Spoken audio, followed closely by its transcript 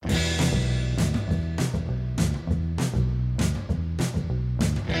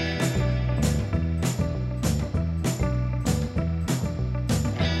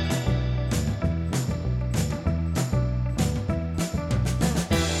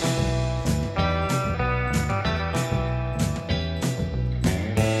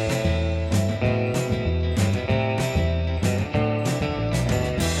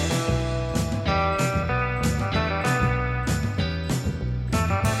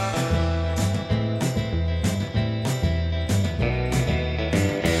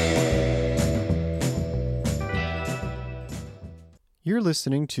You're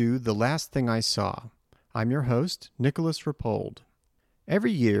listening to The Last Thing I Saw. I'm your host, Nicholas Rapold.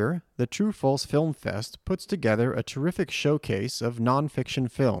 Every year, the True False Film Fest puts together a terrific showcase of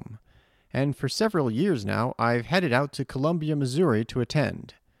nonfiction film, and for several years now, I've headed out to Columbia, Missouri to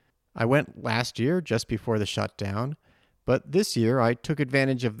attend. I went last year, just before the shutdown, but this year I took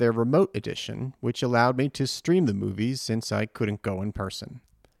advantage of their remote edition, which allowed me to stream the movies since I couldn't go in person.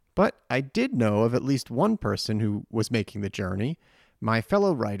 But I did know of at least one person who was making the journey, my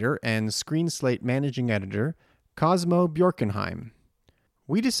fellow writer and Screen Slate managing editor, Cosmo Bjorkenheim.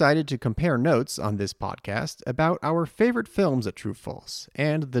 We decided to compare notes on this podcast about our favorite films at True False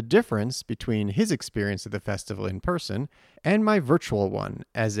and the difference between his experience at the festival in person and my virtual one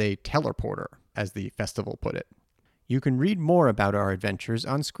as a teleporter, as the festival put it. You can read more about our adventures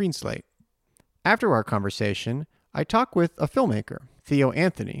on Screen Slate. After our conversation, I talk with a filmmaker, Theo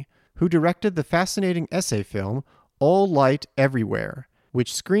Anthony, who directed the fascinating essay film All Light Everywhere,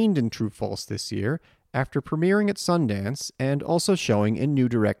 which screened in True False this year after premiering at Sundance and also showing in New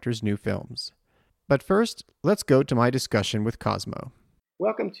Directors' New Films. But first, let's go to my discussion with Cosmo.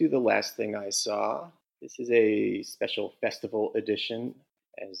 Welcome to The Last Thing I Saw. This is a special festival edition,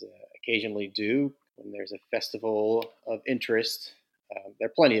 as I occasionally do when there's a festival of interest. There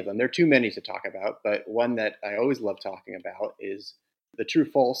are plenty of them. There are too many to talk about, but one that I always love talking about is the True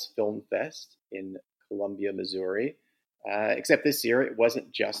False Film Fest in Columbia, Missouri. Except this year, it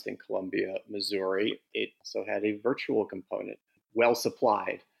wasn't just in Columbia, Missouri. It also had a virtual component,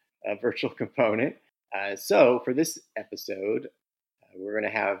 well-supplied virtual component. So for this episode, we're going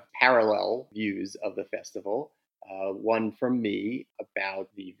to have parallel views of the festival. One from me about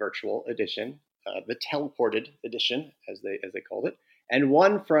the virtual edition, the teleported edition, as they called it, and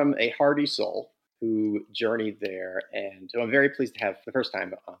one from a hardy soul who journeyed there, and who I'm very pleased to have for the first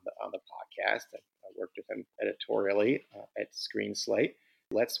time on the podcast. I worked with him editorially at Screen Slate.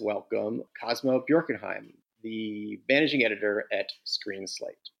 Let's welcome Cosmo Bjorkenheim, the managing editor at Screen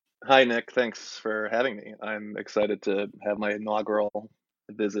Slate. Hi, Nick. Thanks for having me. I'm excited to have my inaugural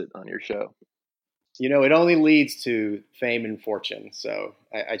visit on your show. You know, it only leads to fame and fortune, so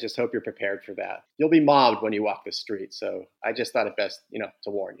I just hope you're prepared for that. You'll be mobbed when you walk the street, so I just thought it best, to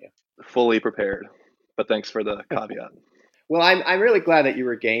warn you. Fully prepared, but thanks for the caveat. Well, I'm really glad that you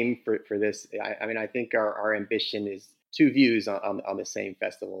were game for this. I mean, I think our ambition is two views on the same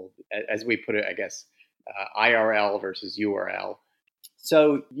festival, as we put it, I guess, IRL versus URL.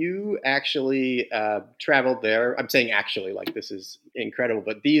 So you actually traveled there. I'm saying actually, like this is incredible,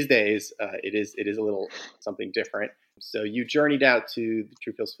 but these days it is a little something different. So you journeyed out to the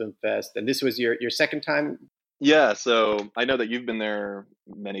True False Film Fest, and this was your second time? Yeah, so I know that you've been there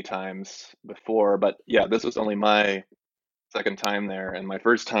many times before, but yeah, this was only my second time there, and my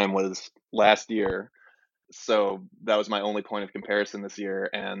first time was last year. So that was my only point of comparison this year,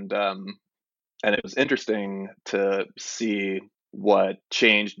 and it was interesting to see what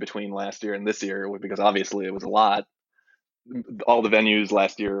changed between last year and this year, because obviously it was a lot. All the venues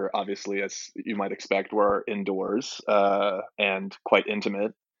last year, obviously, as you might expect, were indoors and quite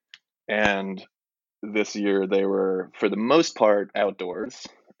intimate. And this year they were, for the most part, outdoors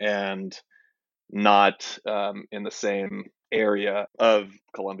and not in the same area of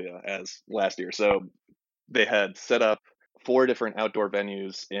Columbia as last year. So they had set up 4 different outdoor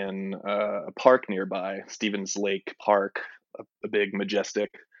venues in a park nearby, Stevens Lake Park, a big, majestic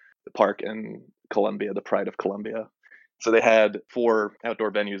park in Columbia, the pride of Columbia. So they had 4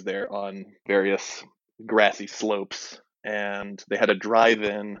 outdoor venues there on various grassy slopes, and they had a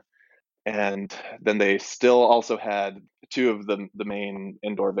drive-in, and then they still also had 2 of the main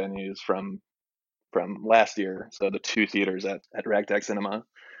indoor venues from last year, so the 2 theaters at Ragtag Cinema.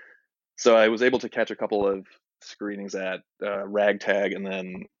 So I was able to catch a couple of screenings at Ragtag, and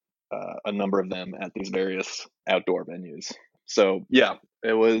then a number of them at these various outdoor venues. So yeah,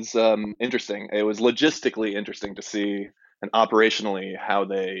 it was interesting. It was logistically interesting to see, and operationally, how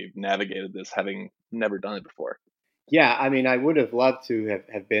they navigated this, having never done it before. Yeah, I mean, I would have loved to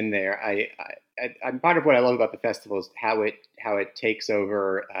have been there. I'm part of what I love about the festival is how it takes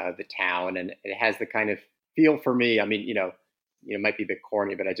over the town, and it has the kind of feel for me. I mean, it might be a bit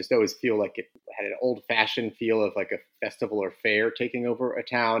corny, but I just always feel like it had an old-fashioned feel of like a festival or fair taking over a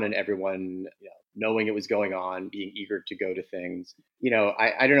town, and everyone knowing it was going on, being eager to go to things.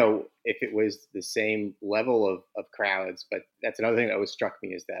 I don't know if it was the same level of crowds, but that's another thing that always struck me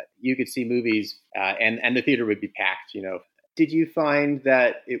is that you could see movies and the theater would be packed. Did you find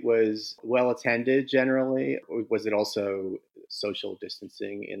that it was well attended generally, or was it also social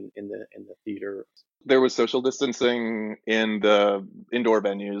distancing in the theater? There was social distancing in the indoor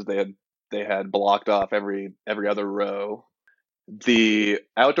venues. They had blocked off every other row. The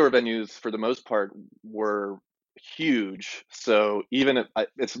outdoor venues, for the most part, were huge. So even if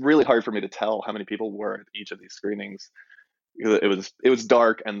it's really hard for me to tell how many people were at each of these screenings. It was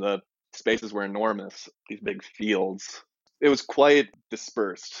dark and the spaces were enormous. These big fields. It was quite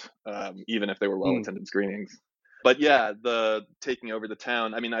dispersed, even if they were well Mm. attended screenings. But yeah, the taking over the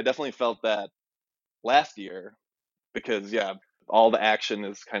town. I mean, I definitely felt that last year because yeah, all the action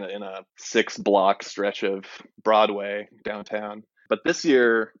is kind of in a 6 block stretch of Broadway downtown. But this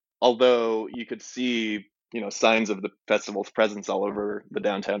year, although you could see, signs of the festival's presence all over the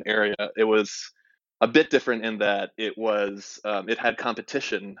downtown area, it was a bit different in that it had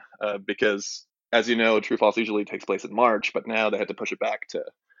competition because, as you know, True False usually takes place in March, but now they had to push it back to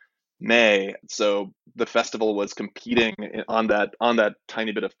May. So the festival was competing on that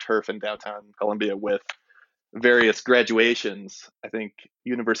tiny bit of turf in downtown Columbia with various graduations. I think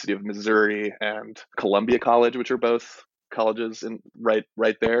University of Missouri and Columbia College, which are both colleges in right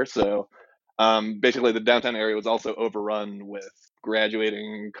there. So basically, the downtown area was also overrun with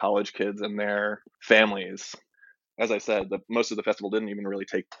graduating college kids and their families. As I said, most of the festival didn't even really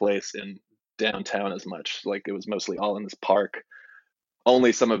take place in downtown as much. Like it was mostly all in this park.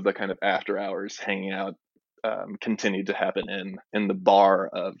 Only some of the kind of after hours hanging out continued to happen in the bar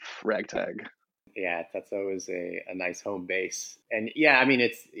of Ragtag. Yeah, that's always a nice home base. And yeah, I mean,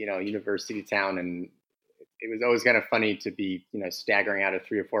 it's, university town, and it was always kind of funny to be, staggering out of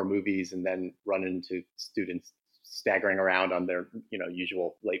 3 or 4 movies and then run into students staggering around on their,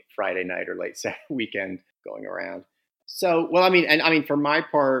 usual late Friday night or late Saturday weekend going around. So, well, I mean, for my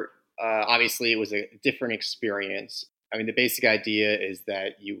part, obviously it was a different experience. I mean, the basic idea is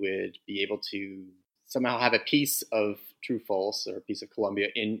that you would be able to somehow have a piece of True False or a piece of Columbia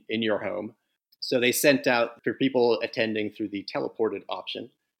in your home. So they sent out, for people attending through the teleported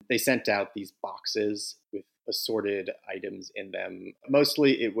option, they sent out these boxes with assorted items in them.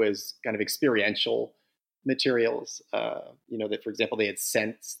 Mostly it was kind of experiential materials. That, for example, they had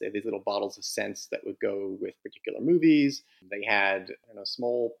scents. They had these little bottles of scents that would go with particular movies. They had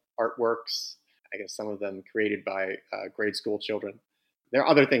small artworks, I guess some of them created by grade school children. There are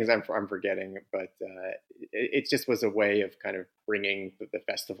other things I'm forgetting, but it just was a way of kind of bringing the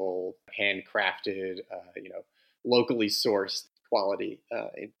festival handcrafted, locally sourced quality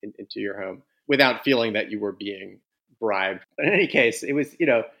into your home without feeling that you were being bribed. But in any case, it was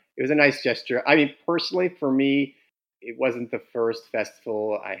a nice gesture. I mean, personally, for me, it wasn't the first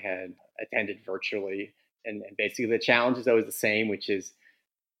festival I had attended virtually, and basically the challenge is always the same, which is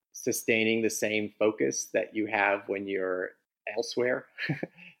sustaining the same focus that you have when you're elsewhere,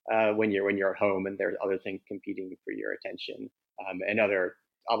 when you're at home and there's other things competing for your attention, and other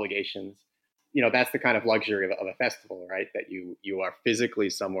obligations. That's the kind of luxury of a festival, right? That you are physically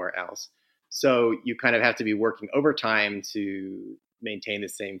somewhere else, so you kind of have to be working overtime to maintain the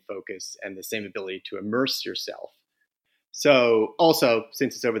same focus and the same ability to immerse yourself. So also,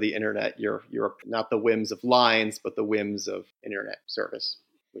 since it's over the internet, you're not the whims of lines, but the whims of internet service,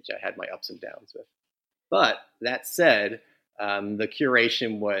 which I had my ups and downs with. But that said, the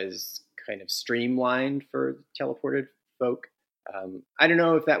curation was kind of streamlined for teleported folk. I don't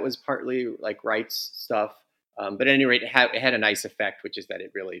know if that was partly like rights stuff, but at any rate, it had a nice effect, which is that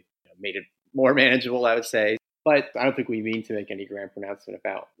it really made it more manageable, I would say. But I don't think we mean to make any grand pronouncement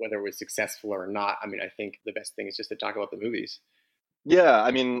about whether it was successful or not. I mean, I think the best thing is just to talk about the movies. Yeah, I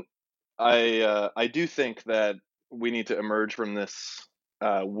mean, I do think that we need to emerge from this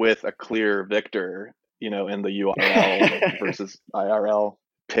with a clear victor, in the URL versus IRL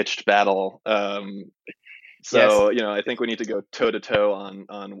pitched battle. Yes. So, I think we need to go toe to toe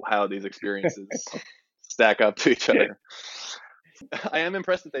on how these experiences stack up to each other. I am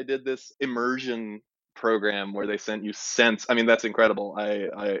impressed that they did this immersion program where they sent you scents. I mean, that's incredible.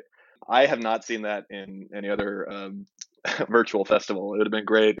 I have not seen that in any other virtual festival. It would have been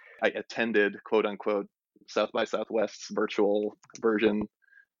great. I attended quote unquote South by Southwest's virtual version,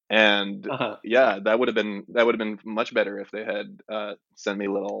 and Uh-huh. yeah, that would have been much better if they had sent me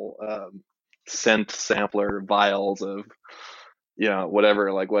little scent sampler vials of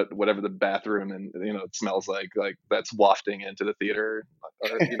whatever, like whatever the bathroom and it smells like that's wafting into the theater,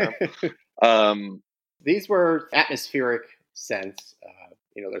 or um These were atmospheric scents.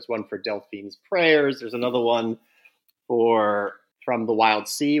 There's one for Delphine's prayers. There's another one for From the Wild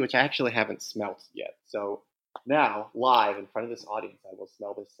Sea, which I actually haven't smelt yet. So now, live in front of this audience, I will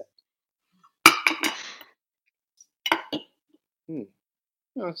smell this scent. Hmm.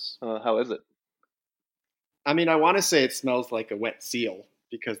 Yes. how is it? I mean, I want to say it smells like a wet seal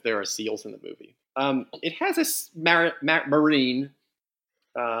because there are seals in the movie. It has a marine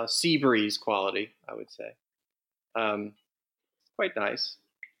sea breeze quality, I would say. Um, quite nice.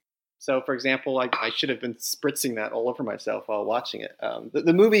 So, for example, I should have been spritzing that all over myself while watching it.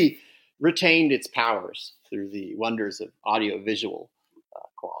 The movie retained its powers through the wonders of audio-visual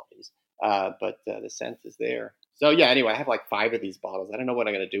qualities, but the sense is there. So, yeah. Anyway, I have like 5 of these bottles. I don't know what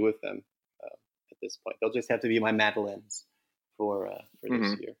I'm going to do with them at this point. They'll just have to be my Madeleines for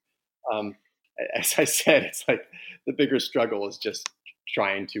this year. As I said, it's like the bigger struggle is just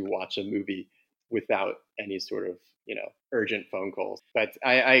trying to watch a movie without any sort of urgent phone calls. But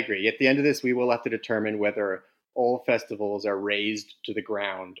I agree. At the end of this, we will have to determine whether all festivals are razed to the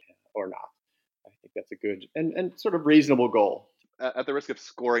ground or not. I think that's a good and sort of reasonable goal. At the risk of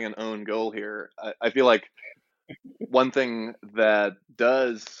scoring an own goal here, I feel like one thing that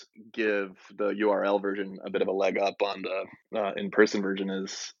does give the URL version a bit of a leg up on the in-person version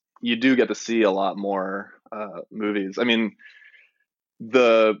is you do get to see a lot more movies. I mean,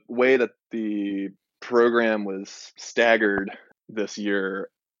 the way that the program was staggered this year,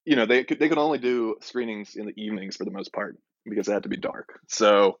 they could only do screenings in the evenings for the most part because it had to be dark.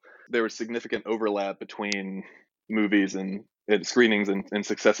 So there was significant overlap between movies and screenings in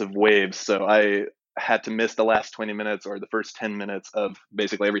successive waves. So I had to miss the last 20 minutes or the first 10 minutes of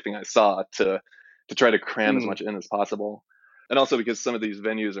basically everything I saw to try to cram as much in as possible. And also because some of these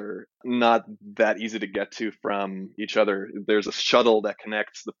venues are not that easy to get to from each other. There's a shuttle that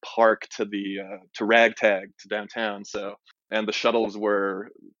connects the park to the to Ragtag to downtown. So, and the shuttles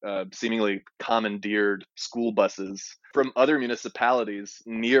were seemingly commandeered school buses from other municipalities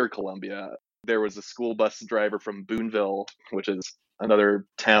near Columbia. There was a school bus driver from Boonville, which is another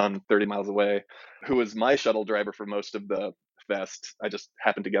town 30 miles away, who was my shuttle driver for most of the fest. I just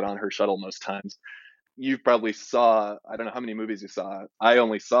happened to get on her shuttle most times. You probably saw, I don't know how many movies you saw. I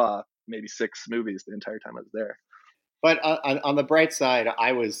only saw maybe 6 movies the entire time I was there. But on the bright side,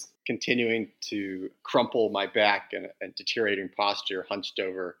 I was continuing to crumple my back and deteriorating posture, hunched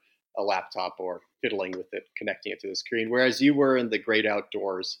over a laptop or fiddling with it, connecting it to the screen, whereas you were in the great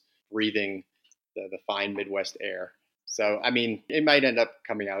outdoors, breathing the fine Midwest air. So, I mean, it might end up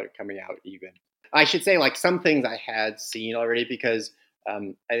coming out even. I should say, like, some things I had seen already because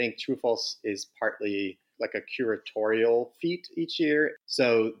I think True False is partly like a curatorial feat each year.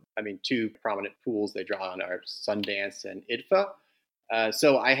 So, I mean, 2 prominent pools they draw on are Sundance and IDFA.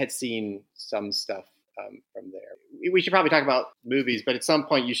 So I had seen some stuff from there. We should probably talk about movies, but at some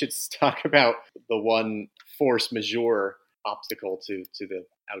point you should talk about the one force majeure obstacle to the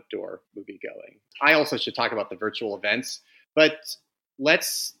outdoor movie going. I also should talk about the virtual events, but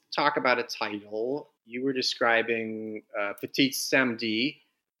let's talk about a title. You were describing Petite Samedi.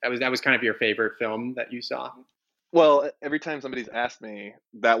 That was kind of your favorite film that you saw. Well, every time somebody's asked me,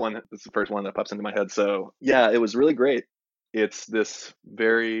 that one is the first one that pops into my head. So yeah, it was really great. It's this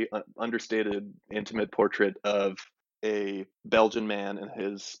very understated, intimate portrait of a Belgian man in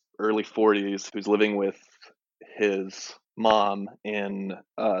his early 40s who's living with his mom in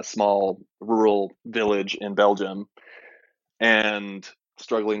a small rural village in Belgium and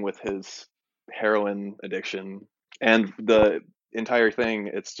struggling with his heroin addiction. And the entire thing,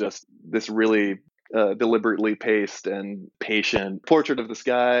 it's just this really deliberately paced and patient portrait of this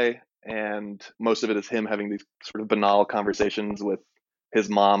guy. And most of it is him having these sort of banal conversations with his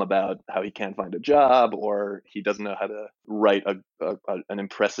mom about how he can't find a job or he doesn't know how to write an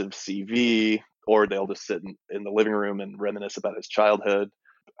impressive CV, or they'll just sit in the living room and reminisce about his childhood.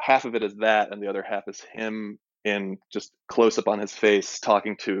 Half of it is that, and the other half is him in just close up on his face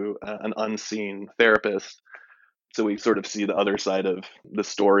talking to an unseen therapist. So we sort of see the other side of the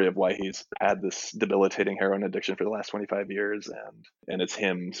story of why he's had this debilitating heroin addiction for the last 25 years. And it's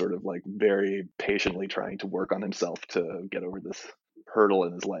him sort of like very patiently trying to work on himself to get over this hurdle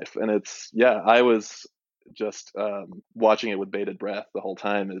in his life. And I was just watching it with bated breath the whole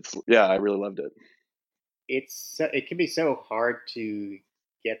time. I really loved it. It can be so hard to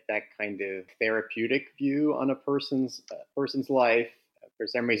get that kind of therapeutic view on a person's life. For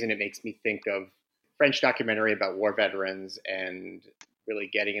some reason, it makes me think of French documentary about war veterans and really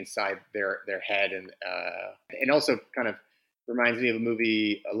getting inside their head, and also kind of reminds me of a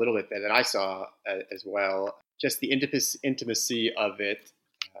movie a little bit that I saw as well. Just the intimacy of it,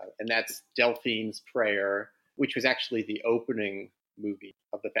 and that's Delphine's Prayer, which was actually the opening movie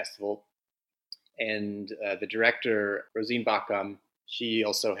of the festival. And the director, Rosine Bacham, she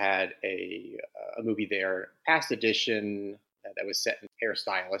also had a movie there, past edition, that was set in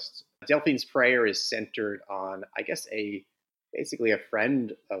hairstylists. Delphine's Prayer is centered on, I guess, basically a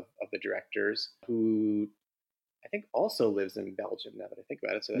friend of the director's who I think also lives in Belgium now that I think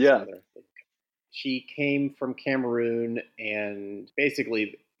about it. So that's another thing. She came from Cameroon and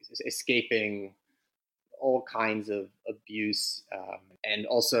basically escaping all kinds of abuse, and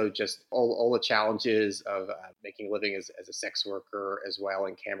also just all the challenges of making a living as a sex worker as well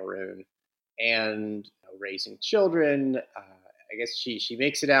in Cameroon, and raising children. I guess she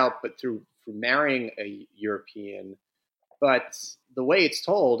makes it out, but through marrying a European. But the way it's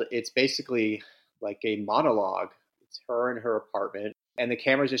told, it's basically like a monologue. It's her in her apartment, and the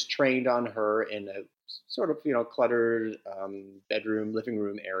camera's just trained on her in a sort of cluttered bedroom, living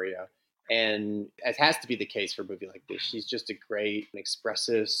room area. And as has to be the case for a movie like this, she's just a great,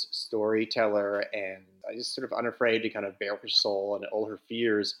 expressive storyteller, and just sort of unafraid to kind of bare her soul and all her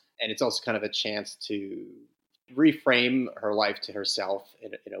fears. And it's also kind of a chance to reframe her life to herself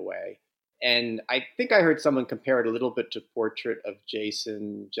in a way. And I think I heard someone compare it a little bit to Portrait of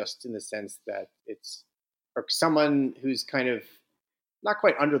Jason, just in the sense that it's for someone who's kind of not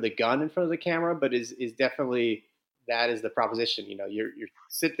quite under the gun in front of the camera, but is definitely, that is the proposition. You're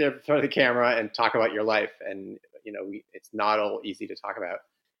sit there in front of the camera and talk about your life, and it's not all easy to talk about.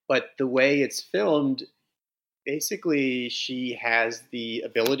 But the way it's filmed, basically, she has the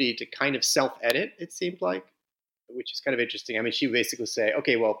ability to kind of self-edit. It seemed like, which is kind of interesting. I mean, she would basically say,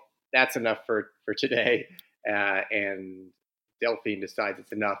 "Okay, well, that's enough for today," and Delphine decides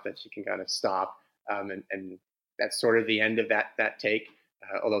it's enough, that she can kind of stop, and that's sort of the end of that take.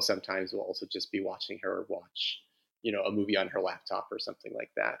 Although sometimes we'll also just be watching her watch, a movie on her laptop or something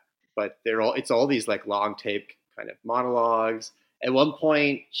like that. But it's all these like long tape kind of monologues. At one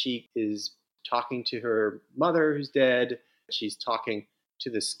point, she is talking to her mother who's dead. She's talking to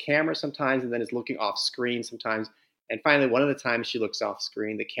this camera sometimes, and then is looking off screen sometimes. And finally, one of the times she looks off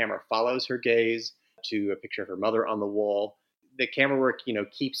screen, the camera follows her gaze to a picture of her mother on the wall. The camera work,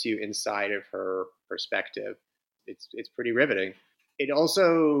 keeps you inside of her perspective. It's pretty riveting. It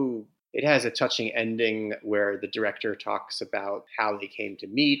has a touching ending where the director talks about how they came to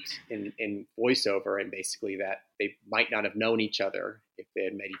meet in voiceover, and basically that they might not have known each other if they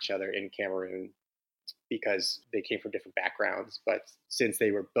had met each other in Cameroon, because they came from different backgrounds. But since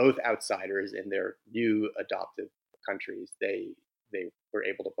they were both outsiders in their new adoptive countries, they were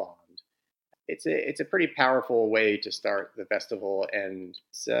able to bond. It's a pretty powerful way to start the festival, and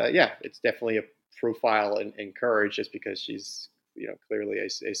it's definitely a profile and courage, just because she's clearly a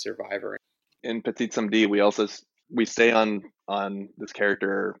survivor. In Petit Samedi, we stay on this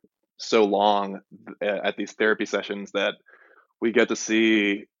character so long at these therapy sessions that we get to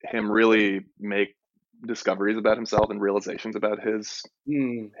see him really make discoveries about himself and realizations about his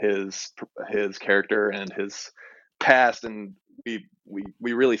character and his past, and we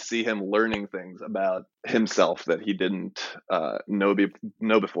really see him learning things about himself that he didn't know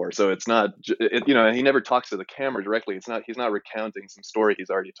before. So it's not, he never talks to the camera directly. He's not recounting some story he's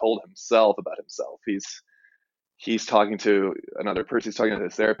already told himself about himself. He's talking to another person. He's talking to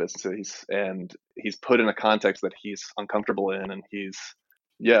his therapist. So he's put in a context that he's uncomfortable in, and he's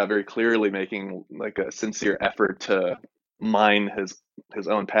very clearly making like a sincere effort to mine his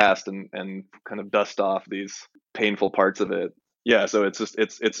own past and kind of dust off these painful parts of it. Yeah, so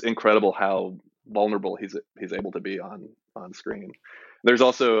it's incredible how vulnerable he's able to be on screen. There's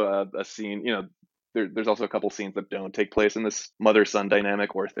also a scene, there's also a couple scenes that don't take place in this mother-son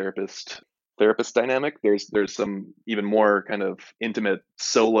dynamic or therapist dynamic. There's some even more kind of intimate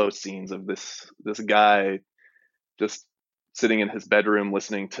solo scenes of this guy just sitting in his bedroom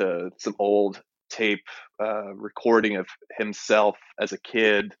listening to some old tape recording of himself as a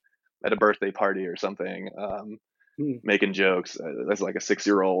kid at a birthday party or something, making jokes as like a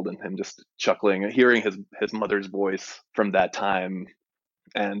 6-year-old, and him just chuckling, hearing his mother's voice from that time,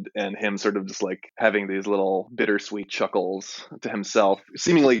 and him sort of just like having these little bittersweet chuckles to himself,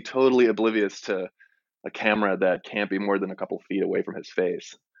 seemingly totally oblivious to a camera that can't be more than a couple feet away from his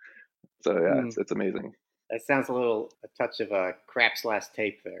face. So yeah, it's amazing. That sounds a touch of a Craps last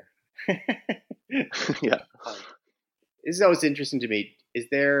tape there. Yeah. This is always interesting to me. Is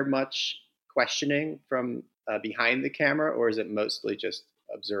there much questioning from behind the camera, or is it mostly just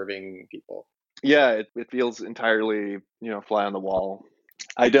observing people? Yeah, it feels entirely, fly on the wall.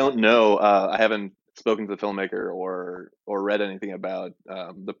 I don't know. I haven't spoken to the filmmaker or read anything about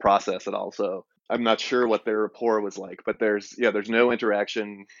the process at all, so I'm not sure what their rapport was like. But there's no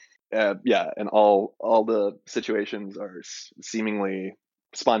interaction. And all the situations are seemingly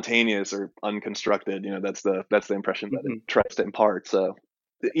spontaneous or unconstructed. That's the impression that it tries to impart. So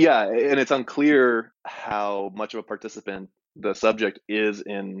yeah, and it's unclear how much of a participant the subject is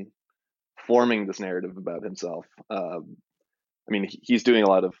in forming this narrative about himself. I mean, he's doing a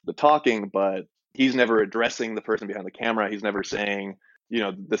lot of the talking, but he's never addressing the person behind the camera. He's never saying,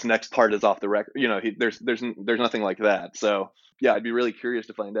 this next part is off the record. There's nothing like that. So yeah, I'd be really curious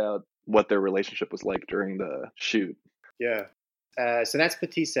to find out what their relationship was like during the shoot. Yeah. So that's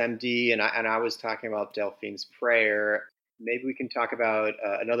Petite MD, and I was talking about Delphine's Prayer. Maybe we can talk about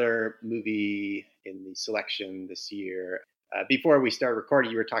another movie in the selection this year. Before we started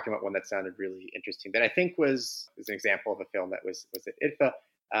recording, you were talking about one that sounded really interesting that I think was an example of a film that was at IDFA,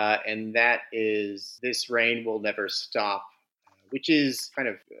 and that is This Rain Will Never Stop, which is kind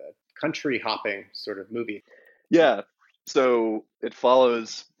of a country hopping sort of movie. Yeah. So it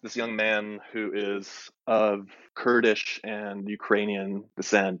follows this young man who is of Kurdish and Ukrainian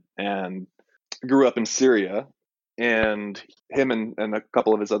descent and grew up in Syria. And him and a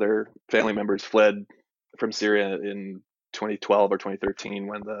couple of his other family members fled from Syria in 2012 or 2013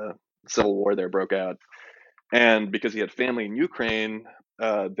 when the civil war there broke out. And because he had family in Ukraine,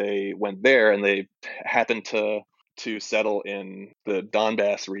 they went there and they happened to settle in the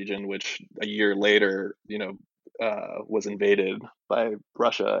Donbass region, which a year later, was invaded by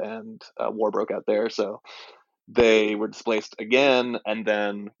Russia and war broke out there. So they were displaced again, and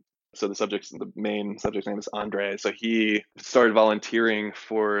then the main subject's name is Andre. So he started volunteering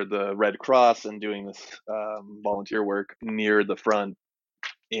for the Red Cross and doing this volunteer work near the front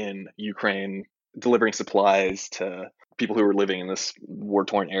in Ukraine, delivering supplies to people who were living in this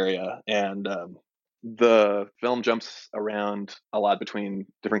war-torn area. And the film jumps around a lot between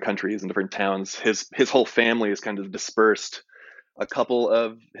different countries and different towns. His whole family is kind of dispersed. A couple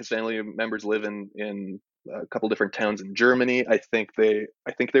of his family members live in a couple different towns in Germany. I think they're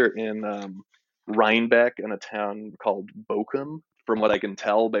in Rheinbeck in a town called Bochum. From what I can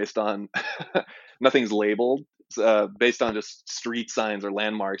tell, based on nothing's labeled, based on just street signs or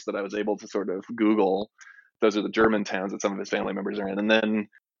landmarks that I was able to sort of Google. Those are the German towns that some of his family members are in, and then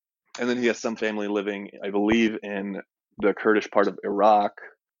he has some family living, I believe, in the Kurdish part of Iraq.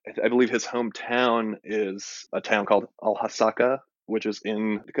 I believe his hometown is a town called Al-Hasaka, which is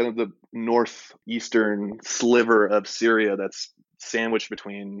in kind of the northeastern sliver of Syria that's sandwiched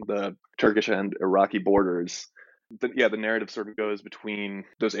between the Turkish and Iraqi borders. The narrative sort of goes between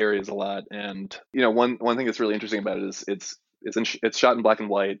those areas a lot. And, one thing that's really interesting about it is it's shot in black and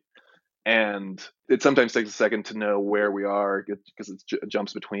white. And it sometimes takes a second to know where we are because it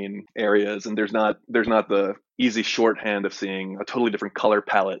jumps between areas, and there's not the easy shorthand of seeing a totally different color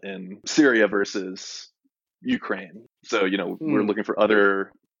palette in Syria versus Ukraine. So we're looking for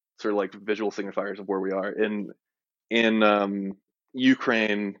other sort of like visual signifiers of where we are in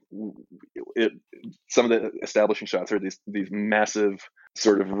Ukraine. Some of the establishing shots are these massive,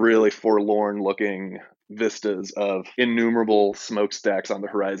 sort of really forlorn looking vistas of innumerable smokestacks on the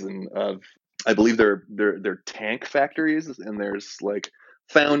horizon of, I believe they're tank factories, and there's like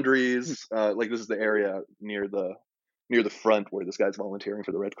foundries. Like this is the area near the front where this guy's volunteering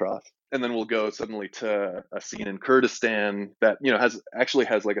for the Red Cross. And then we'll go suddenly to a scene in Kurdistan that has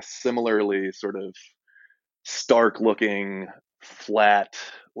like a similarly sort of stark looking flat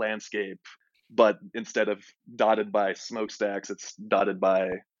landscape, but instead of dotted by smokestacks, it's dotted by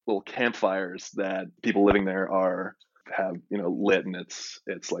little campfires that people living there have lit, and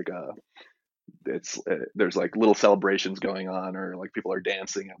it's like there's like little celebrations going on, or like people are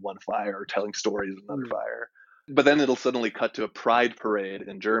dancing at one fire or telling stories at another fire. But then it'll suddenly cut to a pride parade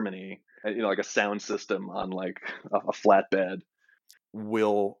in Germany, and like a sound system on like a flatbed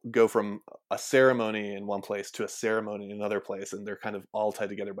will go from a ceremony in one place to a ceremony in another place, and they're kind of all tied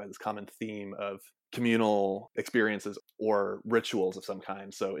together by this common theme of communal experiences or rituals of some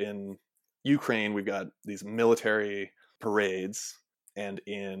kind. So in Ukraine, we've got these military parades, and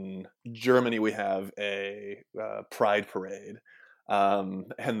in Germany, we have a pride parade,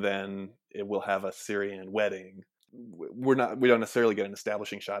 and then it will have a Syrian wedding. We don't necessarily get an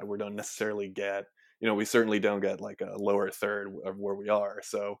establishing shot. We don't necessarily get, we certainly don't get like a lower third of where we are.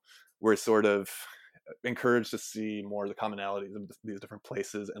 So we're sort of encouraged to see more of the commonalities of these different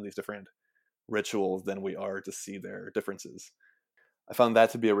places and these different rituals than we are to see their differences. I found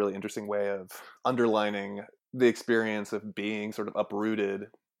that to be a really interesting way of underlining the experience of being sort of uprooted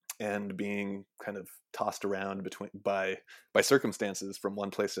and being kind of tossed around by circumstances from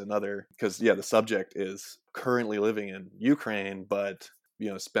one place to another. Because the subject is currently living in Ukraine, but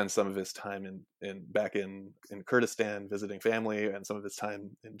spends some of his time back in Kurdistan visiting family, and some of his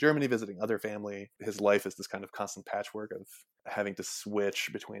time in Germany visiting other family. His life is this kind of constant patchwork of having to switch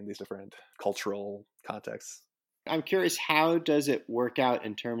between these different cultural contexts. I'm curious, how does it work out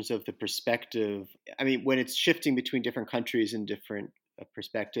in terms of the perspective? I mean, when it's shifting between different countries and different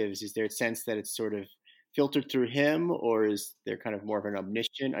perspectives, is there a sense that it's sort of filtered through him, or is there kind of more of an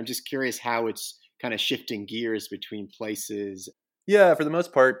omniscient? I'm just curious how it's kind of shifting gears between places. Yeah, for the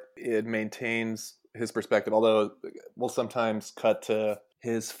most part, it maintains his perspective, although we'll sometimes cut to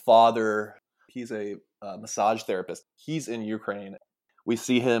his father, he's a massage therapist. He's in Ukraine. We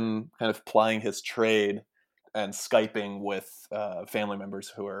see him kind of plying his trade and Skyping with family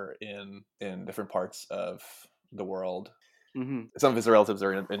members who are in different parts of the world. Mm-hmm. Some of his relatives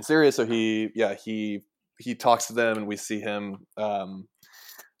are in Syria, so he talks to them, and we see him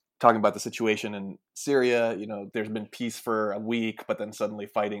talking about the situation in Syria. You know, there's been peace for a week, but then suddenly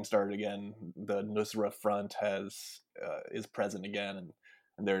fighting started again. The Nusra Front is present again,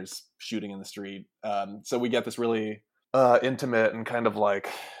 and there's shooting in the street. So we get this really intimate and kind of like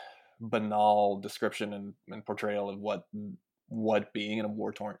banal description and portrayal of what being in a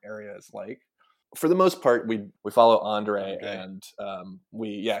war-torn area is like. For the most part, we follow Andre. And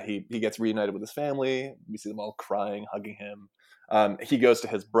he gets reunited with his family. We see them all crying, hugging him. He goes to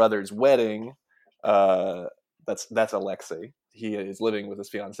his brother's wedding. That's Alexei. He is living with his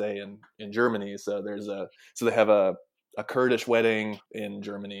fiancee in Germany. So they have a Kurdish wedding in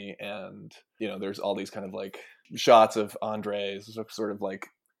Germany, and there's all these kind of like shots of Andre's sort of like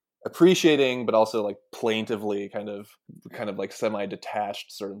appreciating, but also like plaintively kind of like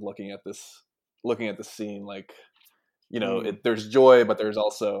semi-detached, sort of looking at the scene, like there's joy, but there's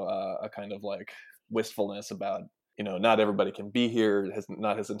also a kind of like wistfulness about not everybody can be here.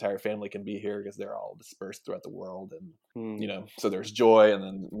 Not his entire family can be here because they're all dispersed throughout the world, and so there's joy, and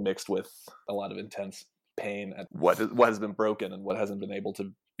then mixed with a lot of intense pain at what has been broken and what hasn't been able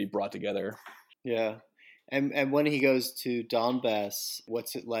to be brought together. Yeah. And when he goes to Donbass,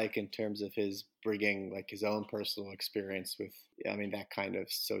 what's it like in terms of his bringing like his own personal experience with, that kind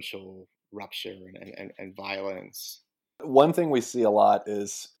of social rupture and violence? One thing we see a lot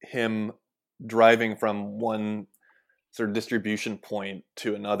is him driving from one sort of distribution point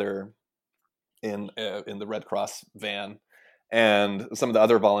to another in the Red Cross van, and some of the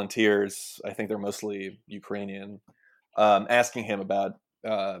other volunteers, I think they're mostly Ukrainian, asking him about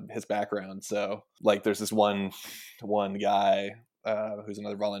his background. So like there's this one guy who's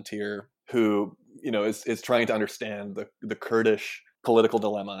another volunteer who is trying to understand the Kurdish political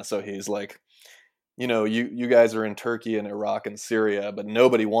dilemma. So he's like, you guys are in Turkey and Iraq and Syria, but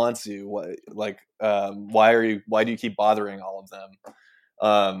nobody wants you. Why do you keep bothering all of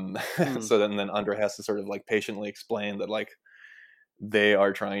them? So then Andre has to sort of like patiently explain that like they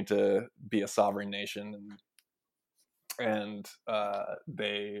are trying to be a sovereign nation, and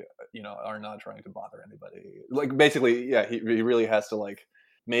they are not trying to bother anybody. Like basically, yeah, he really has to like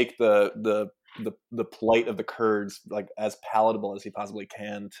make the plight of the Kurds like as palatable as he possibly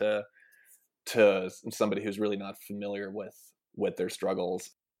can to somebody who's really not familiar with their struggles.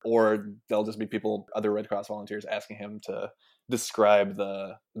 Or there'll just be other Red Cross volunteers asking him to describe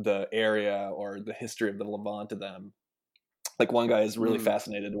the area or the history of the Levant to them. Like one guy is really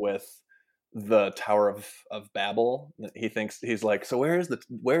fascinated with the Tower of Babel. He's like, so where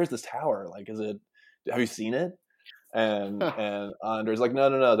is this tower? Like, have you seen it? And Andre's like,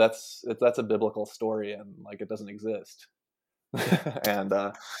 no, that's a biblical story, and like it doesn't exist. And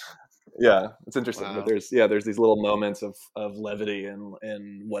yeah, it's interesting. Wow. But there's these little moments of levity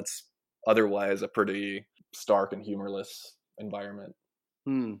in what's otherwise a pretty stark and humorless environment.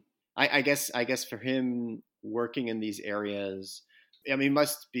 I guess for him working in these areas, it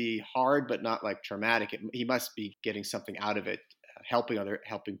must be hard, but not like traumatic. He must be getting something out of it.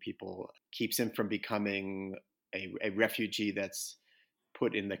 Helping people keeps him from becoming a refugee that's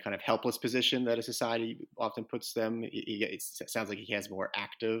put in the kind of helpless position that a society often puts them. It sounds like he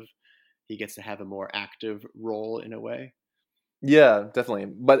gets to have a more active role in a way. Yeah, definitely.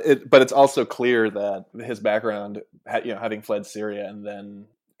 But it's also clear that his background, having fled Syria and then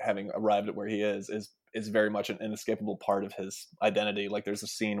having arrived at where he is very much an inescapable part of his identity. Like there's a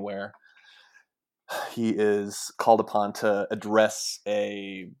scene where he is called upon to address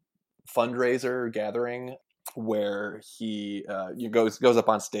a fundraiser gathering where he goes up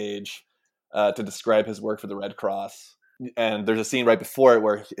on stage to describe his work for the Red Cross. And there's a scene right before it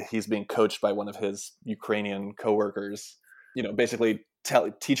where he's being coached by one of his Ukrainian coworkers, basically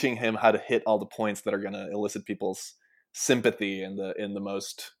teaching him how to hit all the points that are going to elicit people's sympathy in the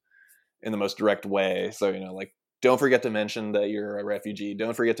most direct way. So, like, don't forget to mention that you're a refugee.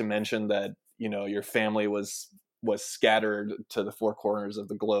 Don't forget to mention that, your family was scattered to the four corners of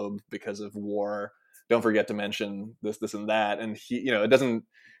the globe because of war. Don't forget to mention this, and that. And he,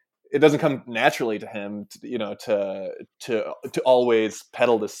 it doesn't come naturally to him, to always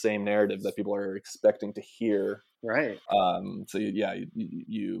peddle the same narrative that people are expecting to hear. Right. So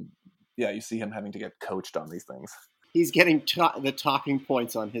you see him having to get coached on these things. He's getting the talking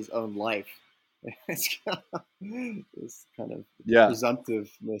points on his own life. This kind of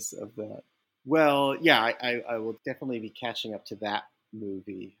presumptiveness of that. Well, yeah, I will definitely be catching up to that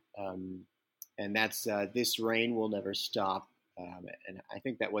movie, and that's "This Rain Will Never Stop." And I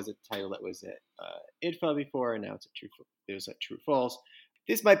think that was a title that was at Info before, and now it's it was at True False.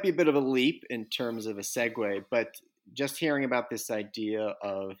 This might be a bit of a leap in terms of a segue, but just hearing about this idea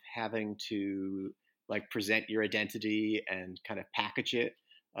of having to like present your identity and kind of package it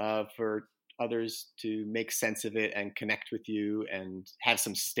for others to make sense of it and connect with you and have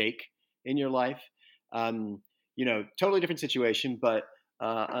some stake in your life. Totally different situation, but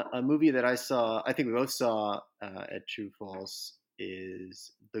a movie that I think we both saw at True False,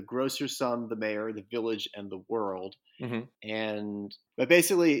 is The Grocer's Son, The Mayor, The Village, and The World. But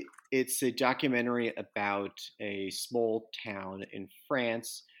basically, it's a documentary about a small town in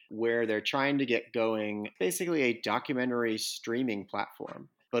France where they're trying to get going basically a documentary streaming platform,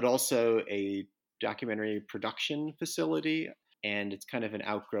 but also a documentary production facility. And it's kind of an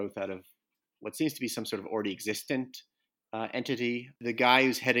outgrowth out of what seems to be some sort of already existent entity. The guy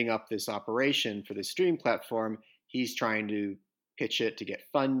who's heading up this operation for the stream platform, he's trying to pitch it to get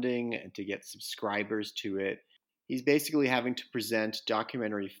funding and to get subscribers to it. He's basically having to present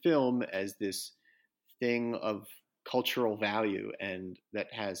documentary film as this thing of cultural value and that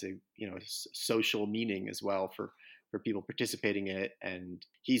has a social meaning as well for people participating in it. And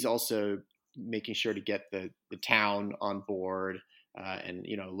he's also making sure to get the town on board, and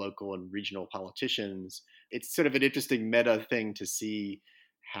local and regional politicians. It's sort of an interesting meta thing to see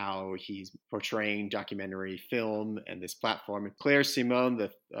how he's portraying documentary film and this platform. And Claire Simone,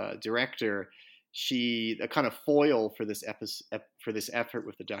 the director, she, a kind of foil for this for this effort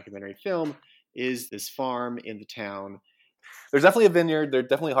with the documentary film, is this farm in the town. There's definitely a vineyard. They're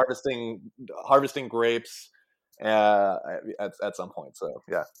definitely harvesting grapes at some point. So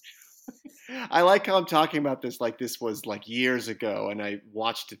yeah. I like how I'm talking about this like this was like years ago, and I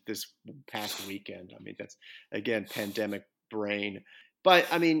watched it this past weekend. I mean, that's again pandemic brain, but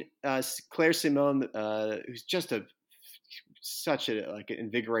I mean, Claire Simone, who's just such a like an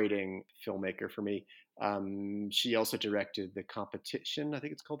invigorating filmmaker for me. She also directed The Competition. I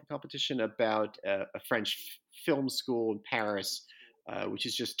think it's called The Competition, about a French film school in Paris, which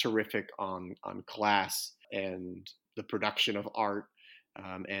is just terrific on class and the production of art,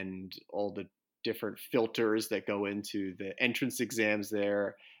 and all the different filters that go into the entrance exams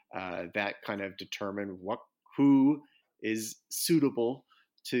there, that kind of determine who is suitable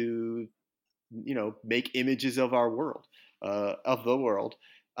to make images of our world, of the world.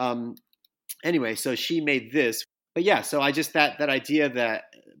 Anyway, so she made this, but yeah, so I just that idea that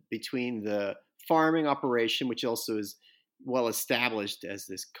between the farming operation, which also is well established as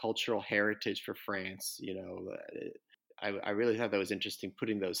this cultural heritage for France, I really thought that was interesting,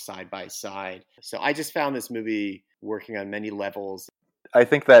 putting those side by side. So I just found this movie working on many levels. I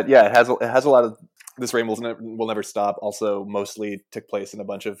think that it has a lot of This Rain Will Never Stop. Also, mostly took place in a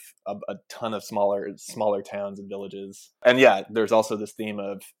ton of smaller towns and villages. And yeah, there's also this theme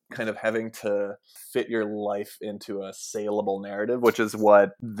of kind of having to fit your life into a saleable narrative, which is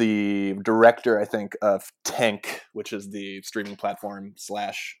what the director, I think, of Tank, which is the streaming platform /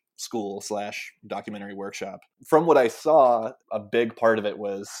 school / documentary workshop. From what I saw, a big part of it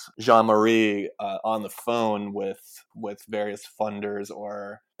was Jean-Marie on the phone with various funders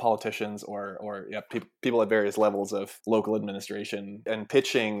or politicians or people at various levels of local administration, and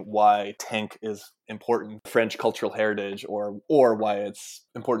pitching why Tank is important French cultural heritage, or why it's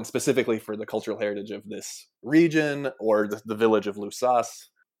important specifically for the cultural heritage of this region or the village of Lusace.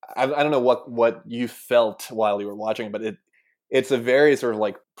 I don't know what you felt while you were watching it, but it's a very sort of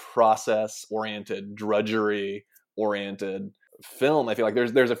like process-oriented, drudgery-oriented film. I feel like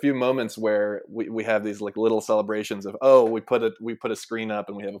there's a few moments where we have these like little celebrations of, we put a screen up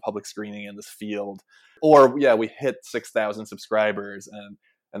and we have a public screening in this field, or we hit 6,000 subscribers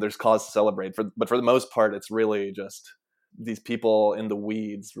and there's cause to celebrate. But for the most part, it's really just these people in the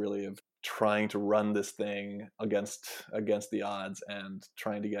weeds, really, of trying to run this thing against the odds and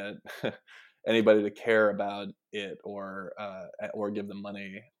trying to get anybody to care about it or give them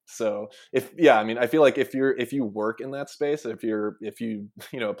money. So I feel like if you work in that space, if you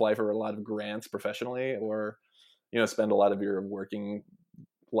apply for a lot of grants professionally, or spend a lot of your working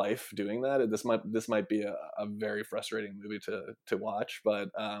life doing that, this might be a very frustrating movie to watch. But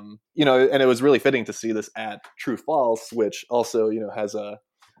and it was really fitting to see this at True False, which also has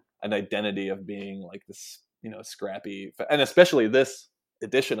an identity of being like this scrappy, and especially this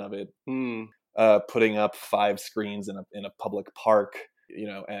edition of it, putting up 5 screens in a public park,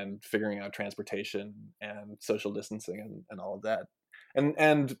 and figuring out transportation and social distancing and all of that.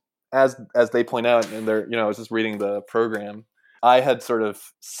 And as they point out, and they're I was just reading the program, I had sort of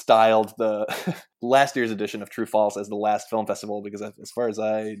styled the last year's edition of True False as the last film festival because, as far as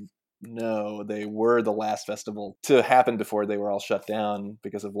I know, they were the last festival to happen before they were all shut down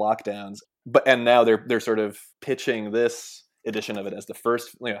because of lockdowns. And now they're sort of pitching this edition of it as the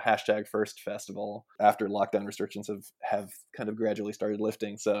first, hashtag first festival after lockdown restrictions have kind of gradually started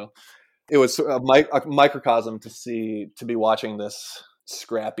lifting. So it was a microcosm to be watching this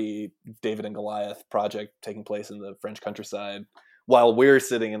scrappy David and Goliath project taking place in the French countryside while we're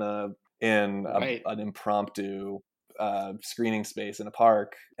sitting in Right. an impromptu screening space in a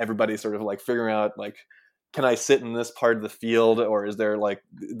park. Everybody's sort of like figuring out, like, can I sit in this part of the field, or is there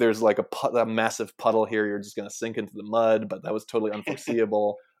there's like a massive puddle here, you're just going to sink into the mud, but that was totally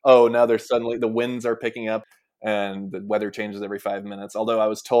unforeseeable. Oh, now there's suddenly the winds are picking up and the weather changes every 5 minutes. Although I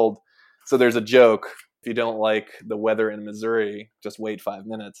was told, so there's a joke, if you don't like the weather in Missouri, just wait 5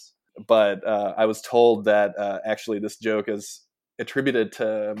 minutes. But I was told that actually this joke is attributed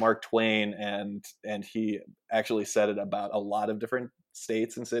to Mark Twain, and he actually said it about a lot of different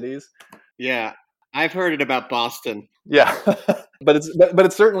states and cities. Yeah, I've heard it about Boston. Yeah, but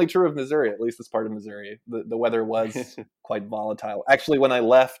it's certainly true of Missouri. At least this part of Missouri, the weather was quite volatile. Actually, when I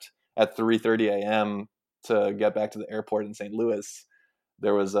left at 3:30 a.m. to get back to the airport in St. Louis,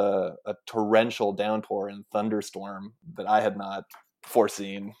 there was a torrential downpour and thunderstorm that I had not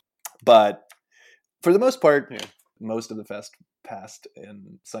foreseen. But for the most part, most of the fest passed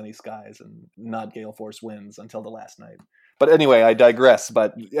in sunny skies and not gale force winds until the last night. But anyway, I digress.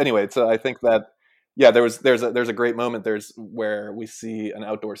 But anyway, so I think that there's a great moment where we see an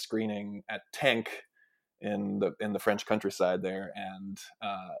outdoor screening at Tank in the French countryside there,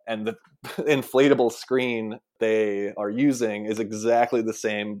 and the inflatable screen they are using is exactly the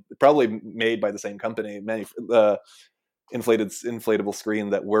same, probably made by the same company, inflatable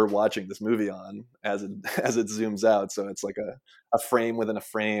screen that we're watching this movie on as it zooms out. So it's like a frame within a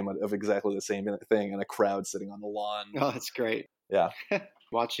frame of exactly the same thing, and a crowd sitting on the lawn. Oh, that's great. Yeah.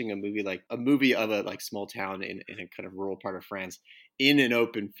 Watching a movie of a small town in a kind of rural part of France in an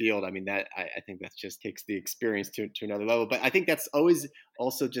open field. I mean, that I think that just takes the experience to another level. But I think that's always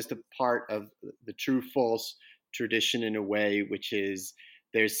also just a part of the true false tradition in a way, which is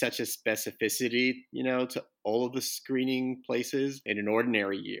there's such a specificity, to all of the screening places in an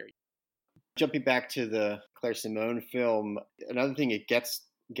ordinary year. Jumping back to the Claire Simone film, another thing it gets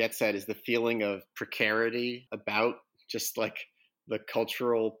at is the feeling of precarity about just like the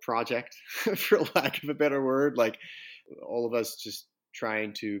cultural project, for lack of a better word. Like all of us just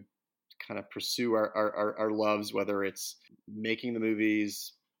trying to kind of pursue our loves, whether it's making the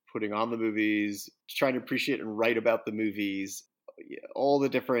movies, putting on the movies, trying to appreciate and write about the movies, all the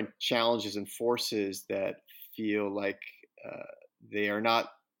different challenges and forces that feel like they are not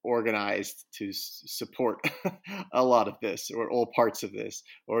organized to support a lot of this, or all parts of this,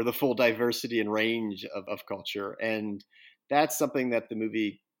 or the full diversity and range of culture. And that's something that the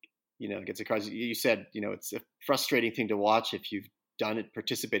movie, gets across. You said, it's a frustrating thing to watch if you've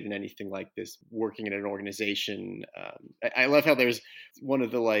participated in anything like this, working in an organization. I love how there's one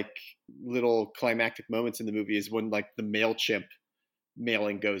of the like little climactic moments in the movie is when like the MailChimp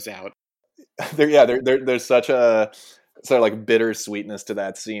mailing goes out. There's such a sort of like bittersweetness to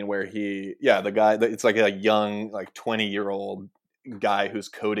that scene where the guy, it's like a young, like 20-year-old guy who's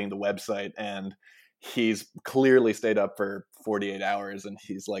coding the website, and he's clearly stayed up for 48 hours and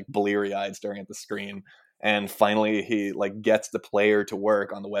he's like bleary eyed staring at the screen. And finally he like gets the player to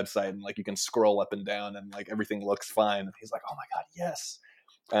work on the website, and like you can scroll up and down and like everything looks fine. And he's like, oh my God, yes.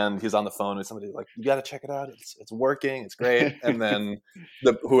 And he's on the phone with somebody like, you got to check it out. It's working. It's great. And then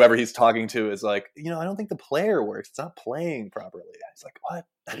whoever he's talking to is like, I don't think the player works. It's not playing properly. He's like, what?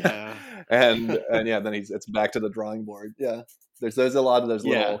 Yeah. and yeah, then it's back to the drawing board. Yeah. There's a lot of those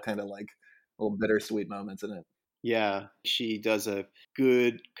little kind of like little bittersweet moments in it. Yeah, she does a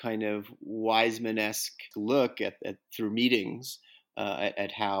good kind of Wiseman-esque look at through meetings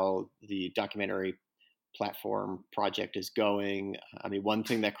at how the documentary platform project is going. I mean, one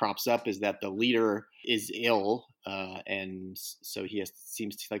thing that crops up is that the leader is ill, and so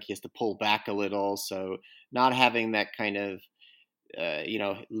seems like he has to pull back a little. So not having that kind of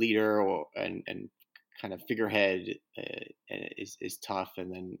leader and kind of figurehead is tough.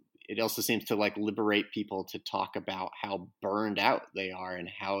 And then it also seems to like liberate people to talk about how burned out they are and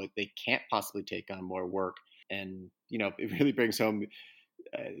how they can't possibly take on more work. And it really brings home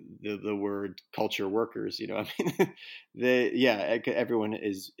the word culture workers. I mean, everyone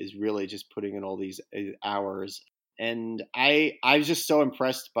is really just putting in all these hours. And I was just so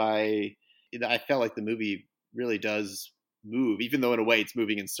impressed by. I felt like the movie really does move, even though in a way it's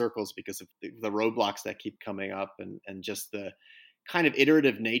moving in circles because of the roadblocks that keep coming up, and just the kind of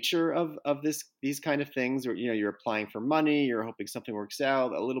iterative nature of these kind of things. Or you're applying for money, you're hoping something works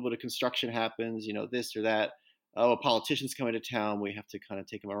out, a little bit of construction happens, this or that. Oh, a politician's coming to town, we have to kind of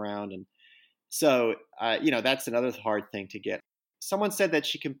take them around. And so that's another hard thing to get. Someone said that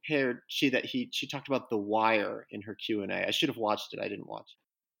she talked about The Wire in her Q&A. I should have watched it. I didn't watch it.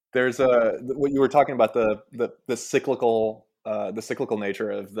 There's what you were talking about, the cyclical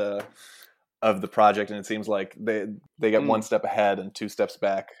nature of the project, and it seems like they get one step ahead and two steps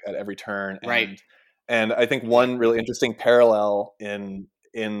back at every turn. Right. And I think one really interesting parallel in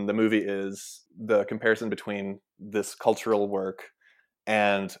the movie is the comparison between this cultural work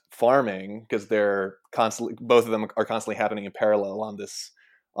and farming, because both of them are constantly happening in parallel on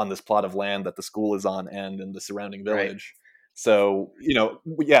this plot of land that the school is on and in the surrounding village. Right. So,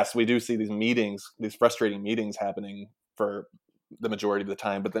 yes, we do see these frustrating meetings happening for the majority of the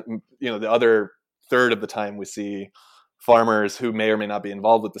time, but then, the other third of the time we see farmers who may or may not be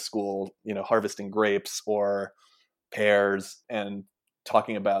involved with the school, harvesting grapes or pears and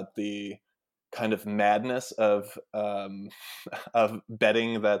talking about the kind of madness of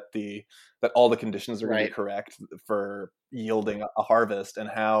betting that all the conditions are going to be correct for yielding a harvest, and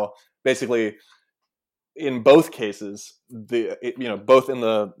how basically in both cases both in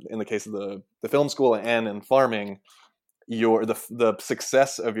the case of the film school and in farming, the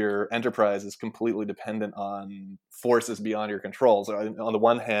success of your enterprise is completely dependent on forces beyond your control. So on the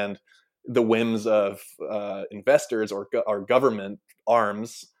one hand, the whims of investors or government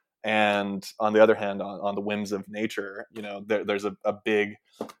arms, and on the other hand, on the whims of nature. There's a big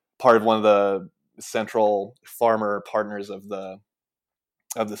part of one of the central farmer partners of the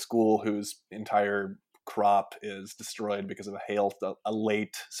school whose entire crop is destroyed because of a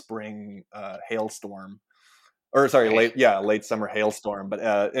late spring hailstorm. Or sorry, late summer hailstorm.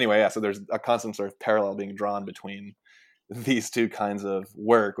 But anyway, yeah. So there's a constant sort of parallel being drawn between these two kinds of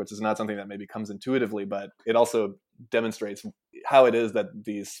work, which is not something that maybe comes intuitively, but it also demonstrates how it is that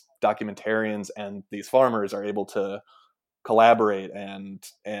these documentarians and these farmers are able to collaborate and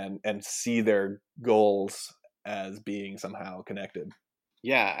see their goals as being somehow connected.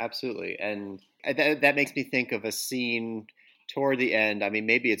 Yeah, absolutely. And that makes me think of a scene toward the end. I mean,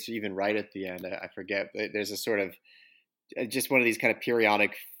 maybe it's even right at the end. I forget. There's a sort of just one of these kind of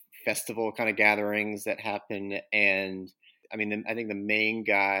periodic festival kind of gatherings that happen. And I mean, I think the main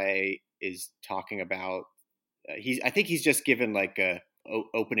guy is talking about, I think he's just given like a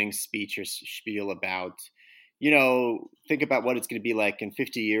opening speech or spiel about, think about what it's going to be like in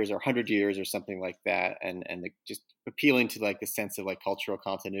 50 years or 100 years or something like that. And just appealing to like the sense of like cultural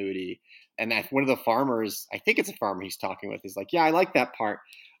continuity. And one of the farmers, I think it's a farmer he's talking with, is like, yeah, I like that part.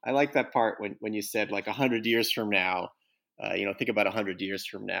 I like that part when you said like 100 years from now, think about 100 years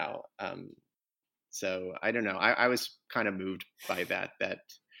from now. So I don't know. I was kind of moved by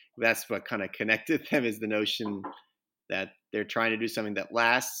that's what kind of connected them, is the notion that they're trying to do something that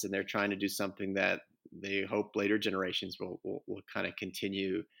lasts, and they're trying to do something that they hope later generations will kind of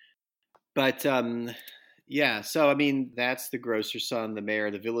continue. But yeah, so I mean, that's The Grocer's Son, The Mayor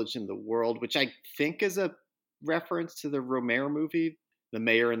of the Village and the World, which I think is a reference to the Romero movie, The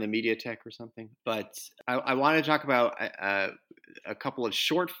Mayor and the Mediatek or something. But I want to talk about a couple of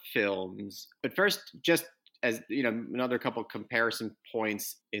short films. But first, just as another couple of comparison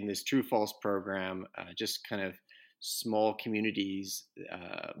points in this True False program, just kind of small communities,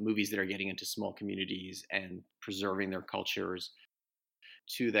 movies that are getting into small communities and preserving their cultures.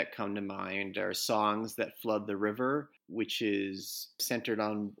 Two that come to mind are Songs That Flood the River, which is centered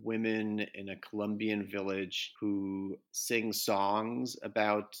on women in a Colombian village who sing songs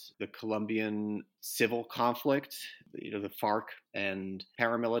about the Colombian civil conflict, the FARC and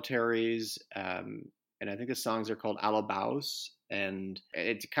paramilitaries. And I think the songs are called Alabaos. And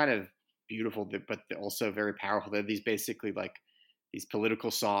it's kind of beautiful, but they're also very powerful. They're basically like these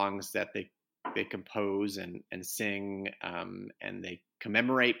political songs that they compose and sing, and they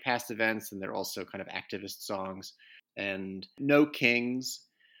commemorate past events, and they're also kind of activist songs. And No Kings,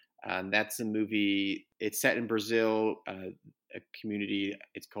 that's a movie. It's set in Brazil, a community.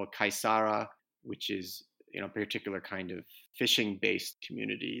 It's called Caiçara, which is a particular kind of fishing-based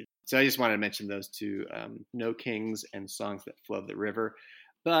community. So I just wanted to mention those two, No Kings and Songs That Flood the River.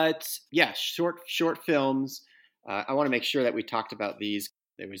 But yeah, short films. I want to make sure that we talked about these.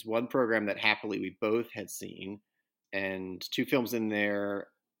 There was one program that happily we both had seen, and two films in there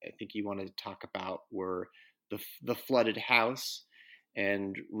I think you wanted to talk about were The Flooded House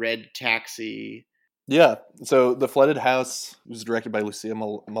and Red Taxi. Yeah. So The Flooded House was directed by Lucia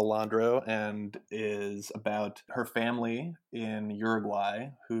Malandro and is about her family in Uruguay,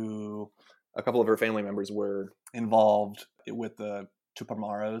 who a couple of her family members were involved with the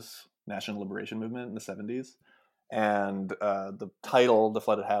Tupamaros National Liberation Movement in the 70s. And the title, The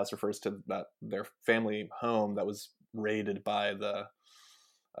Flooded House, refers to their family home that was raided by the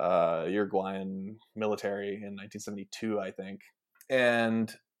Uruguayan military in 1972, I think.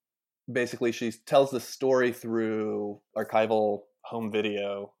 And basically she tells the story through archival home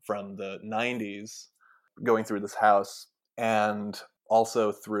video from the 90s going through this house, and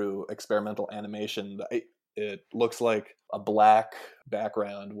also through experimental animation. It looks like a black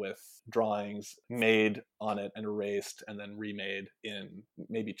background with drawings made on it and erased and then remade in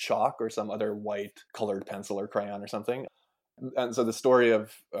maybe chalk or some other white colored pencil or crayon or something. And so the story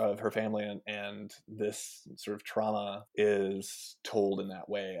of her family and this sort of trauma is told in that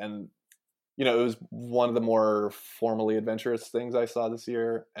way. And it was one of the more formally adventurous things I saw this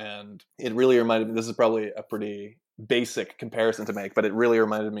year. And it really reminded me, this is probably a pretty basic comparison to make, but it really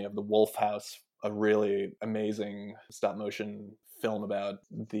reminded me of The Wolf House, a really amazing stop motion film about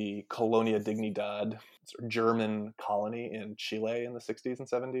the Colonia Dignidad, sort of German colony in Chile in the 60s and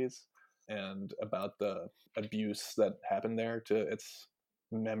 70s, and about the abuse that happened there to its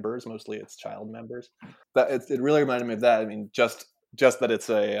members, mostly its child members. It really reminded me of that. I mean, just that it's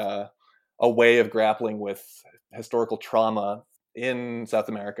a way of grappling with historical trauma in South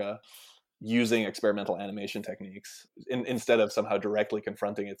America using experimental animation techniques instead of somehow directly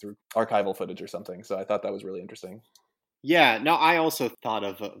confronting it through archival footage or something. So I thought that was really interesting. Yeah, no, I also thought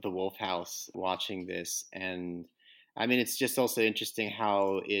of the Wolf House watching this, and I mean, it's just also interesting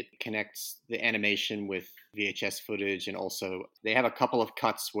how it connects the animation with VHS footage, and also they have a couple of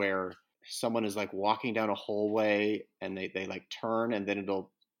cuts where someone is like walking down a hallway and they like turn, and then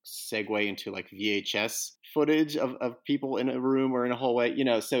it'll segue into like VHS footage of people in a room or in a hallway,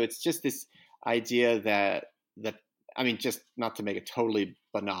 so it's just this idea that I mean, just not to make it totally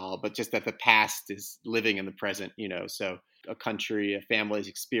banal, but just that the past is living in the present, so a country, a family's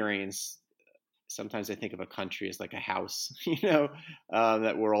experience. Sometimes I think of a country as like a house,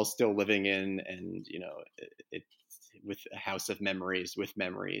 that we're all still living in, and it with a house of memories, with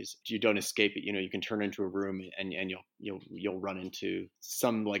memories. You don't escape it. You can turn into a room, and you'll run into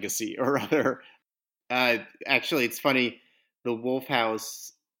some legacy or other. Actually, it's funny. The Wolf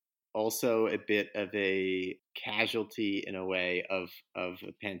House also a bit of a casualty in a way of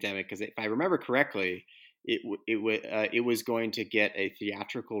a pandemic, because if I remember correctly, it was going to get a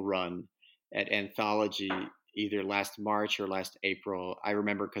theatrical run at Anthology either last March or last April. I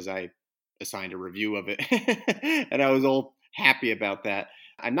remember because I assigned a review of it, and I was all happy about that.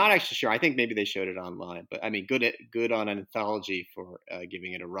 I'm not actually sure. I think maybe they showed it online, but I mean, good on Anthology for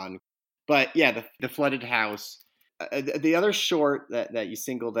giving it a run. But yeah, the Flooded House. The other short that you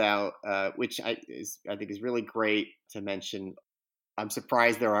singled out, which I think is really great to mention. I'm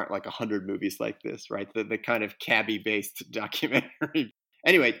surprised there aren't like 100 movies like this, right? The kind of cabbie based documentary.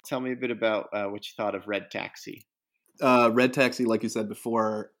 Anyway, tell me a bit about what you thought of Red Taxi. Red Taxi, like you said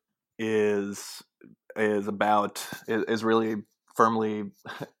before, is is really firmly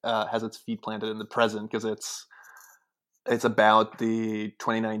has its feet planted in the present, because it's about the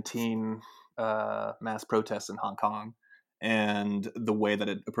 2019 mass protests in Hong Kong, and the way that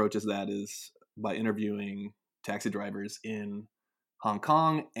it approaches that is by interviewing taxi drivers in Hong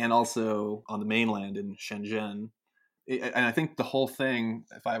Kong and also on the mainland in Shenzhen. And I think the whole thing,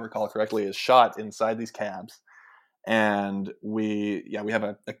 if I recall correctly, is shot inside these cabs. And we have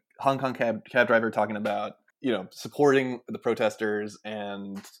a Hong Kong cab driver talking about supporting the protesters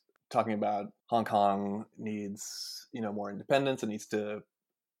and talking about Hong Kong needs more independence and needs to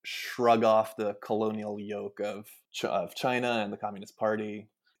shrug off the colonial yoke of China and the Communist Party.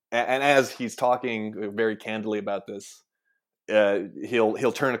 And as he's talking very candidly about this,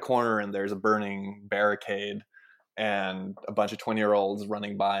 he'll turn a corner and there's a burning barricade and a bunch of 20-year-olds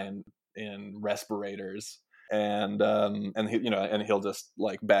running by in respirators, and he'll just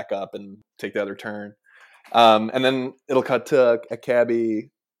like back up and take the other turn, and then it'll cut to a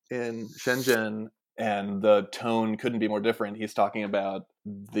cabbie in Shenzhen, and the tone couldn't be more different. He's talking about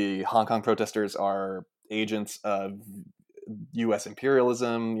the Hong Kong protesters are agents of U.S.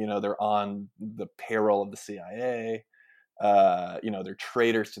 imperialism. They're on the payroll of the CIA. They're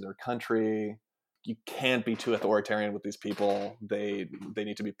traitors to their country. You can't be too authoritarian with these people. They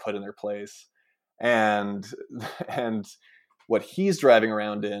need to be put in their place. And and what he's driving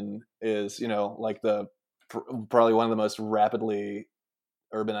around in is like the probably one of the most rapidly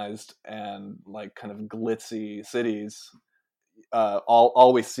urbanized and like kind of glitzy cities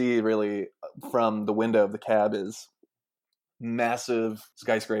all we see really from the window of the cab is massive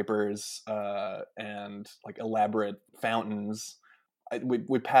skyscrapers and like elaborate fountains.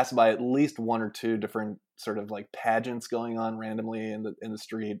 We pass by at least one or two different sort of like pageants going on randomly in the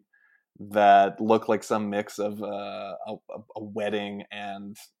street that look like some mix of a wedding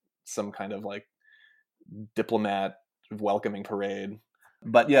and some kind of like diplomat welcoming parade.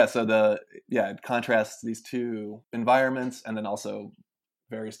 But yeah, so it contrasts these two environments, and then also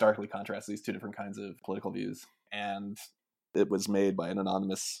very starkly contrasts these two different kinds of political views. And it was made by an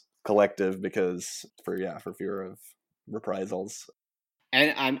anonymous collective because for fear of reprisals.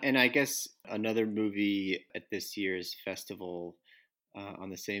 And I guess another movie at this year's festival on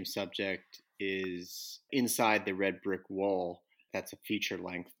the same subject is Inside the Red Brick Wall. That's a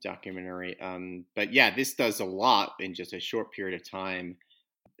feature-length documentary. But yeah, this does a lot in just a short period of time.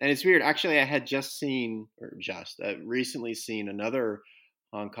 And it's weird. Actually, I had recently seen another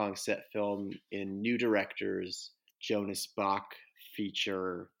Hong Kong set film in new directors Jonas Bach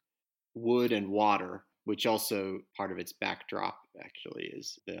feature Wood and Water, which also part of its backdrop actually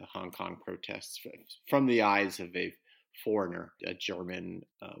is the Hong Kong protests from the eyes of a foreigner, a German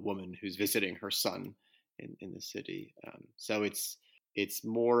woman who's visiting her son in the city. So it's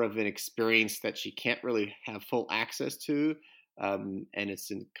more of an experience that she can't really have full access to, and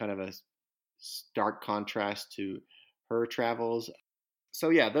it's in kind of a stark contrast to her travels. So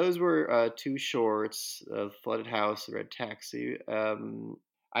yeah, those were two shorts: Flooded House, Red Taxi.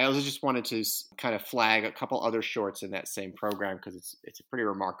 I also just wanted to kind of flag a couple other shorts in that same program because it's a pretty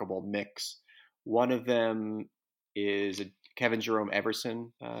remarkable mix. One of them is a Kevin Jerome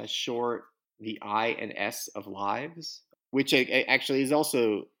Everson short, "The I and S of Lives," which actually is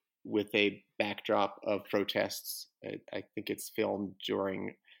also with a backdrop of protests. I think it's filmed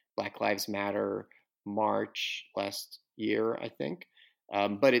during Black Lives Matter March last year, I think.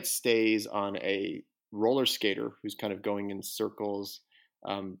 But it stays on a roller skater who's kind of going in circles.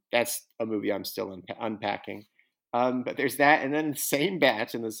 That's a movie I'm still unpacking. But there's that. And then in the same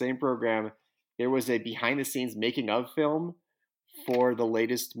batch, in the same program, there was a behind the scenes making of film for the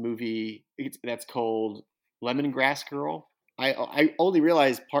latest movie that's called Lemongrass Girl. I only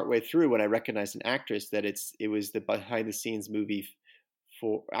realized partway through when I recognized an actress that it was the behind the scenes movie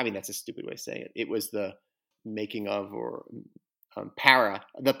for, I mean, that's a stupid way of saying it. It was the making of or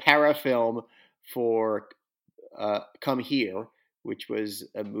the para film for Come Here, which was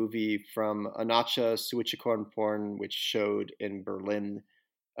a movie from Anacha Suichikornporn, which showed in Berlin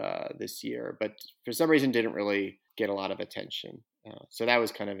this year, but for some reason didn't really get a lot of attention. So that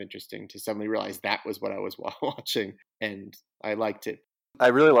was kind of interesting to suddenly realize that was what I was watching, and I liked it. I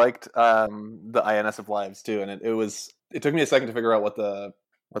really liked the INS of Lives too, and it took me a second to figure out what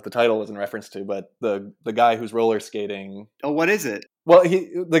the title was in reference to, but the guy who's roller skating. Oh, what is it? Well,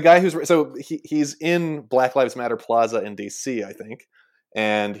 he's in Black Lives Matter Plaza in DC, I think,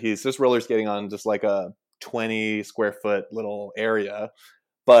 and he's just roller skating on just like a 20 square foot little area.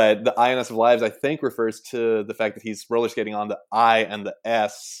 But the INS of Lives, I think, refers to the fact that he's roller skating on the I and the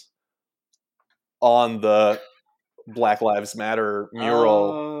S on the Black Lives Matter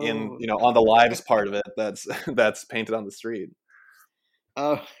mural in on the lives part of it that's painted on the street.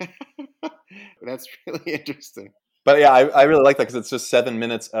 Oh, that's really interesting. But yeah, I really like that because it's just 7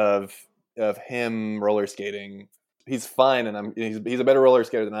 minutes of him roller skating. He's fine, and he's a better roller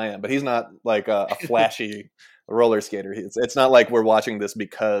skater than I am, but he's not like a flashy roller skater. It's not like we're watching this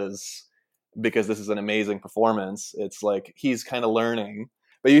because this is an amazing performance. It's like he's kind of learning,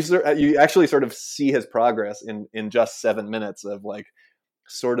 but you actually sort of see his progress in just 7 minutes of like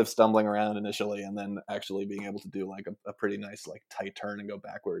sort of stumbling around initially and then actually being able to do like a pretty nice like tight turn and go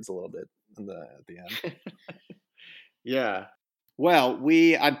backwards a little bit at the end. Yeah. Well,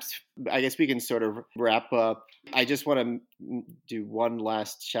 I guess we can sort of wrap up. I just want to do one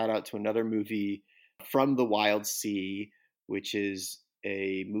last shout out to another movie, From the Wild Sea, which is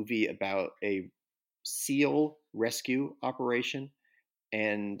a movie about a seal rescue operation.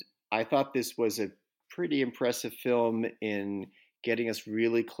 And I thought this was a pretty impressive film in getting us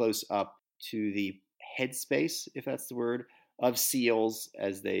really close up to the headspace, if that's the word, of seals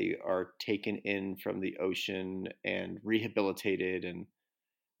as they are taken in from the ocean and rehabilitated. And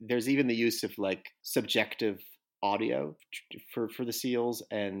there's even the use of like subjective audio for the seals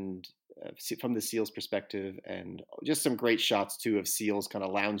and from the seals perspective, and just some great shots too of seals kind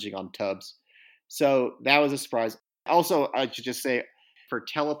of lounging on tubs. So that was a surprise. Also, I should just say, for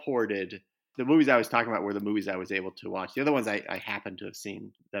Teleported, the movies I was talking about were the movies I was able to watch. The other ones I happened to have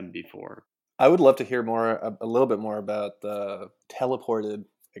seen them before. I would love to hear a little bit more about the Teleported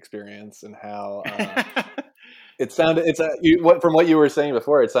experience and how from what you were saying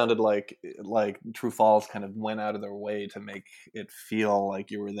before, it sounded like True Falls kind of went out of their way to make it feel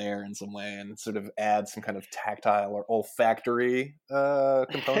like you were there in some way, and sort of add some kind of tactile or olfactory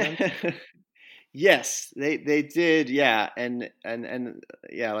component. Yes, they did, yeah, and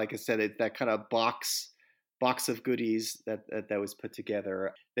yeah, like I said, that kind of box of goodies that was put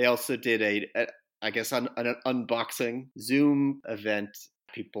together. They also did I guess an unboxing Zoom event.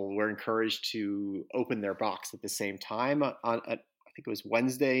 People were encouraged to open their box at the same time I think it was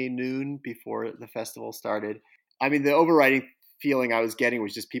Wednesday noon before the festival started. I mean, the overriding feeling I was getting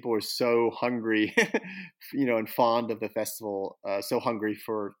was just people were so hungry, and fond of the festival, so hungry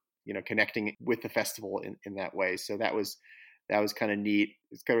for connecting with the festival in that way. So that was kind of neat.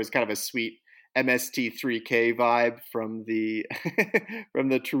 It was kind of a sweet MST3K vibe from the from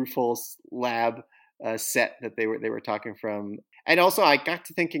the True False Lab set that they were talking from. And also, I got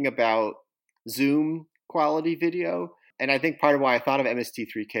to thinking about Zoom quality video, and I think part of why I thought of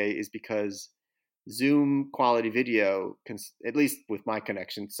MST3K is because Zoom quality video, at least with my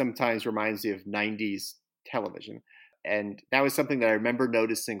connection, sometimes reminds me of 90s television. And that was something that I remember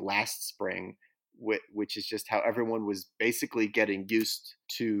noticing last spring, which is just how everyone was basically getting used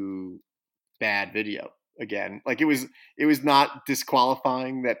to bad video again. Like it was not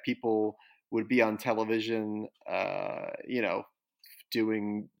disqualifying that people would be on television,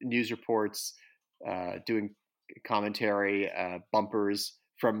 doing news reports, doing commentary, bumpers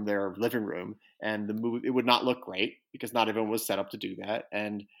from their living room, and the movie, it would not look great because not everyone was set up to do that.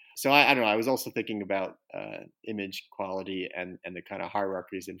 And so I don't know. I was also thinking about image quality and the kind of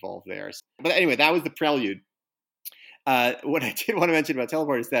hierarchies involved there. But anyway, that was the prelude. What I did want to mention about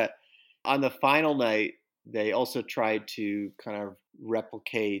Teleport is that on the final night, they also tried to kind of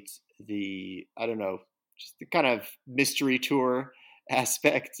replicate I don't know, just the kind of mystery tour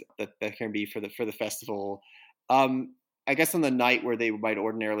aspect that can be for the festival. I guess on the night where they might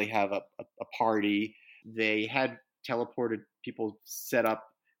ordinarily have a party, they had teleported people set up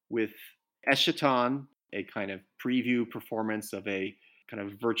with Eschaton, a kind of preview performance of a kind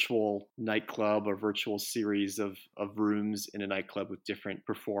of virtual nightclub or virtual series of rooms in a nightclub with different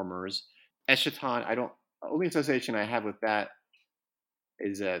performers. Eschaton, only association I have with that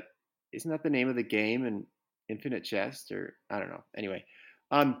is isn't that the name of the game in Infinite Chest, or I don't know. Anyway,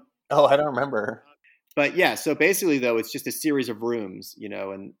 Oh, I don't remember. but yeah, so basically though, it's just a series of rooms,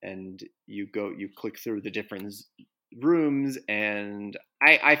 and you click through the different rooms, and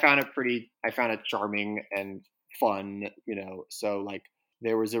I found it charming and fun, So like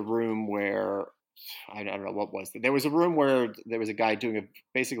there was a room where I don't know what was. There was a room where there was a guy doing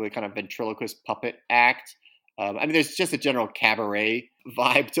basically kind of ventriloquist puppet act. I mean, there's just a general cabaret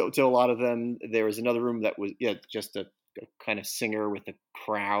vibe to a lot of them. There was another room that was just a kind of singer with a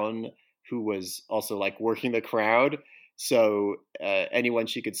crown who was also like working the crowd. So anyone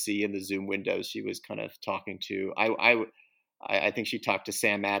she could see in the Zoom window, she was kind of talking to. I think she talked to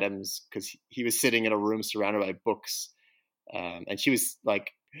Sam Adams because he was sitting in a room surrounded by books, and she was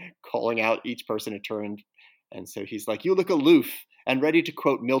like calling out each person in turn. And so he's like, "You look aloof and ready to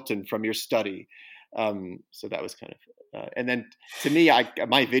quote Milton from your study." So that was kind of, and then to me,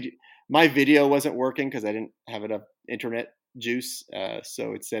 my video wasn't working because I didn't have enough internet juice.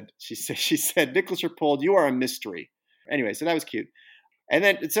 So she said, "Nicholas Rapold, you are a mystery." Anyway, so that was cute. And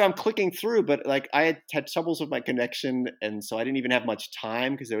then so I'm clicking through, but like I had troubles with my connection, and so I didn't even have much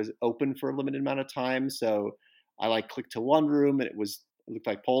time because it was open for a limited amount of time. So I like clicked to one room, and it looked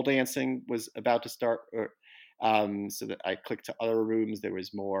like pole dancing was about to start. So that I clicked to other rooms. There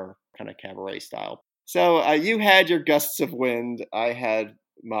was more kind of cabaret style. So you had your gusts of wind. I had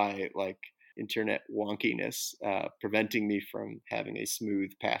my like internet wonkiness preventing me from having a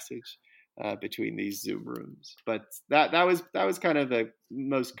smooth passage between these Zoom rooms. But that was kind of the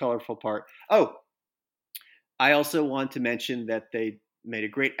most colorful part. Oh, I also want to mention that they made a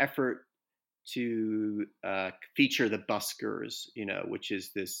great effort to feature the buskers, which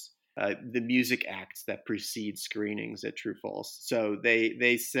is this the music acts that precede screenings at True False. So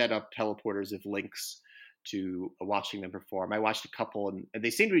they set up teleporters of links to watching them perform. I watched a couple, and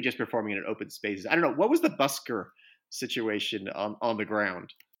they seem to be just performing in an open spaces. I don't know, what was the busker situation on the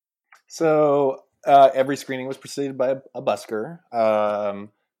ground? So every screening was preceded by a busker.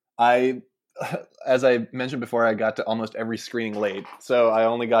 I, as I mentioned before, I got to almost every screening late, so I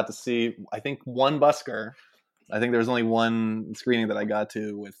only got to see, I think, one busker. I think there was only one screening that I got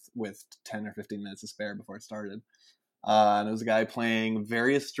to with 10 or 15 minutes to spare before it started. And it was a guy playing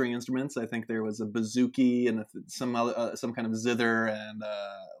various string instruments. I think there was a bouzouki and some kind of zither and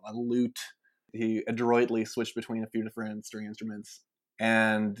a lute. He adroitly switched between a few different string instruments.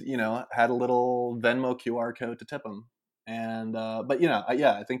 and had a little Venmo QR code to tip them. And but yeah,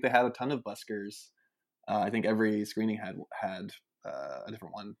 I think they had a ton of buskers. I think every screening had a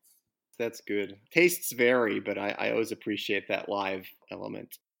different one. That's good. Tastes vary, but I always appreciate that live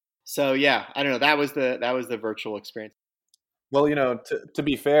element. So yeah, I don't know. That was the virtual experience. Well, to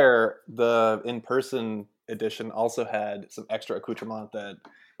be fair, the in-person edition also had some extra accoutrement that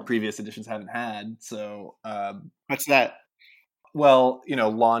previous editions haven't had. So, What's that? well,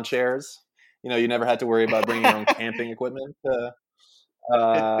 lawn chairs. You never had to worry about bringing your own camping equipment. So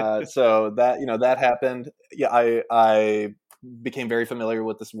that happened. Yeah, I became very familiar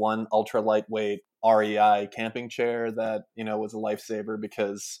with this one ultra lightweight REI camping chair that was a lifesaver,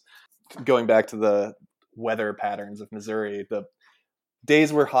 because going back to the weather patterns of Missouri, the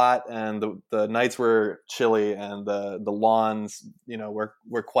days were hot and the nights were chilly, and the lawns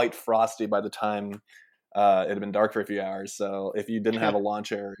were quite frosty by the time it had been dark for a few hours. So if you didn't have a lawn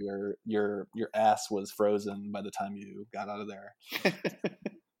chair, your ass was frozen by the time you got out of there.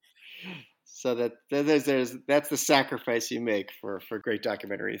 So that's the sacrifice you make for great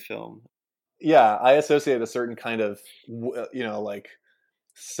documentary film. Yeah, I associate a certain kind of like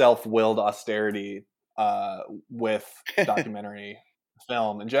self-willed austerity with documentary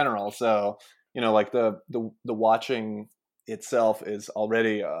film in general. So like the watching itself is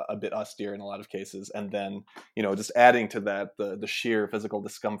already a bit austere in a lot of cases, and then just adding to that the sheer physical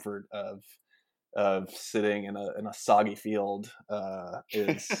discomfort of sitting in a soggy field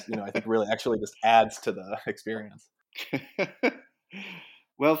is I think really actually just adds to the experience.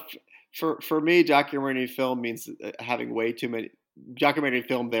 Well, for me, documentary film means having way too many. Documentary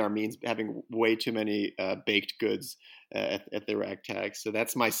film there means having way too many baked goods at the ragtag. So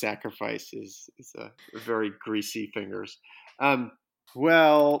that's my sacrifice is very greasy fingers.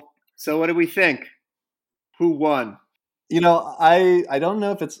 Well, so what do we think? Who won? I don't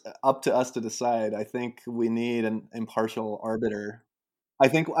know if it's up to us to decide. I think we need an impartial arbiter. I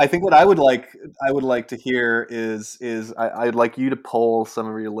think what I would like to hear is I'd like you to poll some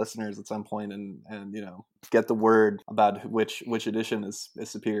of your listeners at some point, and get the word about which edition is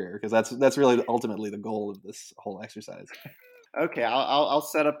superior, because that's really ultimately the goal of this whole exercise. Okay, I'll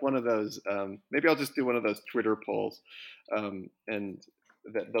set up one of those. Maybe I'll just do one of those Twitter polls, and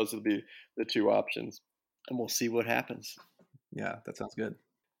those will be the two options, and we'll see what happens. Yeah, that sounds good.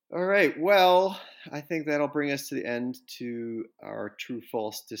 All right. Well, I think that'll bring us to the end to our true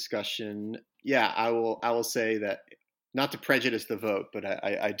false discussion. Yeah, I will say that, not to prejudice the vote, but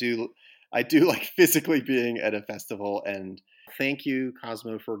I do like physically being at a festival. And thank you,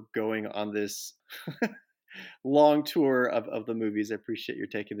 Cosmo, for going on this long tour of the movies. I appreciate your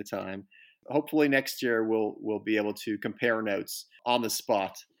taking the time. Hopefully next year we'll be able to compare notes on the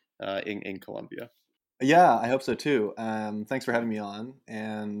spot in Columbia. Yeah, I hope so too. Thanks for having me on,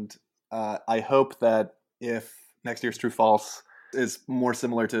 and I hope that if next year's True False is more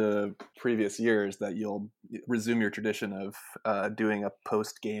similar to previous years, that you'll resume your tradition of doing a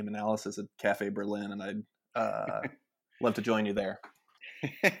post-game analysis at Cafe Berlin, and I'd love to join you there.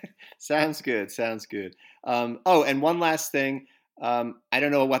 Sounds good. Sounds good. Oh, and one last thing. I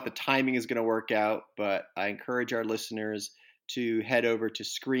don't know what the timing is going to work out, but I encourage our listeners to head over to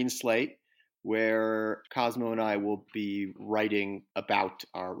Screen Slate, where Cosmo and I will be writing about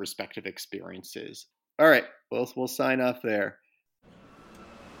our respective experiences. All right, we'll sign off there.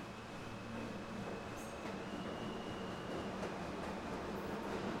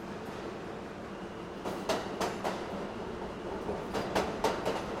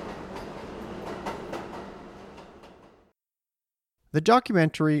 The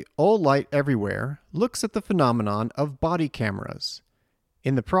documentary All Light Everywhere looks at the phenomenon of body cameras.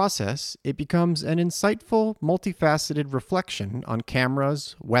 In the process, it becomes an insightful, multifaceted reflection on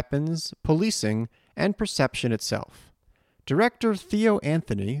cameras, weapons, policing, and perception itself. Director Theo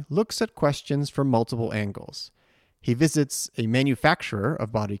Anthony looks at questions from multiple angles. He visits a manufacturer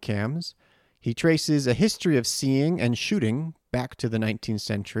of body cams. He traces a history of seeing and shooting back to the 19th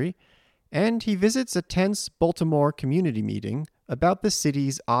century. And he visits a tense Baltimore community meeting about the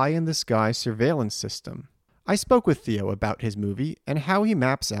city's eye-in-the-sky surveillance system. I spoke with Theo about his movie and how he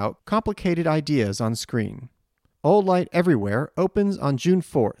maps out complicated ideas on screen. All Light Everywhere opens on June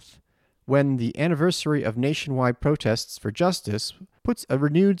 4th, when the anniversary of nationwide protests for justice puts a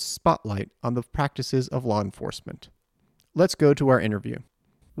renewed spotlight on the practices of law enforcement. Let's go to our interview.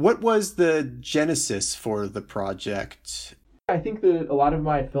 What was the genesis for the project? I think that a lot of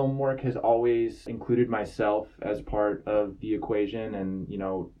my film work has always included myself as part of the equation, and,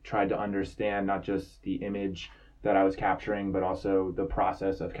 tried to understand not just the image that I was capturing, but also the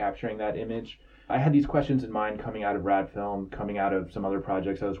process of capturing that image. I had these questions in mind coming out of Rad Film, coming out of some other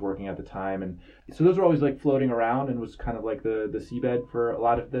projects I was working at the time. And so those were always like floating around and was kind of like the seabed for a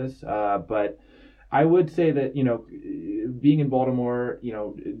lot of this. But I would say that, being in Baltimore,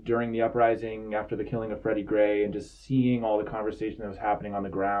 during the uprising after the killing of Freddie Gray and just seeing all the conversation that was happening on the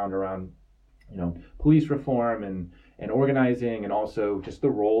ground around, police reform and organizing, and also just the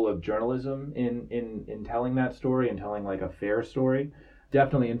role of journalism in telling that story and telling like a fair story,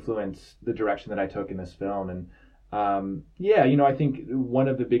 definitely influenced the direction that I took in this film. And I think one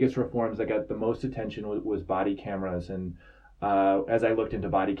of the biggest reforms that got the most attention was body cameras. And as I looked into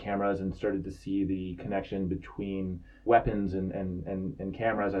body cameras and started to see the connection between weapons and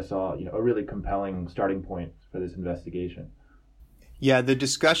cameras, I saw a really compelling starting point for this investigation. Yeah, the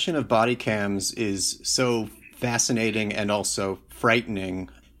discussion of body cams is so fascinating and also frightening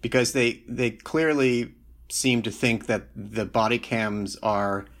because they clearly seem to think that the body cams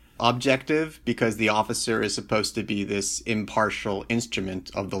are objective because the officer is supposed to be this impartial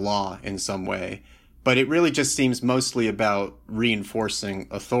instrument of the law in some way. But it really just seems mostly about reinforcing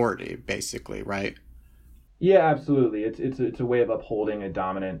authority, basically, right? Yeah, absolutely. It's a way of upholding a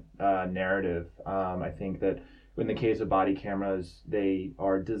dominant narrative. I think that in the case of body cameras, they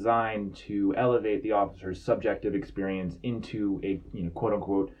are designed to elevate the officer's subjective experience into a quote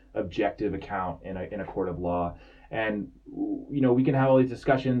unquote objective account in a court of law. And we can have all these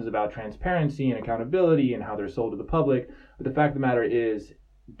discussions about transparency and accountability and how they're sold to the public, but the fact of the matter is,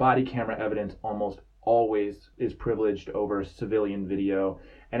 body camera evidence almost always is privileged over civilian video.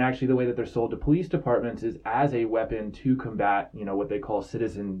 And actually the way that they're sold to police departments is as a weapon to combat, what they call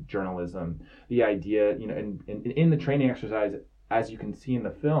citizen journalism. The idea, and in the training exercise, as you can see in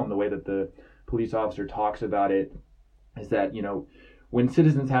the film, the way that the police officer talks about it is that, when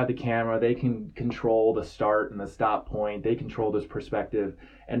citizens have the camera, they can control the start and the stop point. They control this perspective.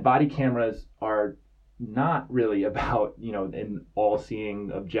 And body cameras are not really about, an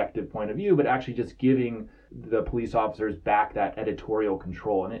all-seeing objective point of view, but actually just giving the police officers back that editorial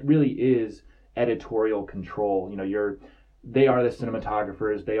control. And it really is editorial control. They are the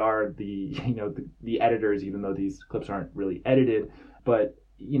cinematographers, they are the the editors, even though these clips aren't really edited. But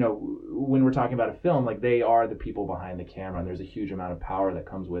when we're talking about a film, like, they are the people behind the camera, and there's a huge amount of power that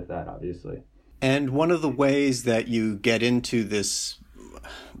comes with that, obviously. And one of the ways that you get into this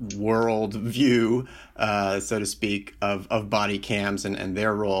world view, so to speak, of body cams and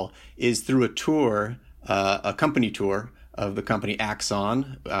their role is through a tour, a company tour of the company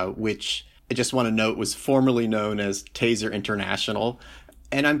Axon, which I just want to note was formerly known as Taser International.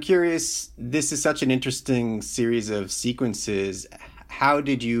 And I'm curious, this is such an interesting series of sequences. How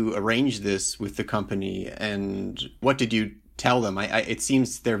did you arrange this with the company, and what did you tell them? It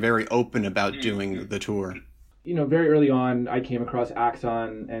seems they're very open about doing the tour. Very early on, I came across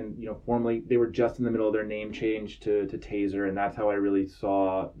Axon, and formerly they were just in the middle of their name change to Taser, and that's how I really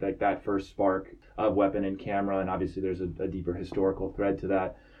saw that first spark of weapon and camera. And obviously, there's a deeper historical thread to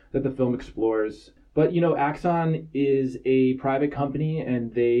that the film explores. But Axon is a private company,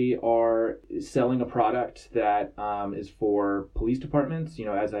 and they are selling a product that is for police departments.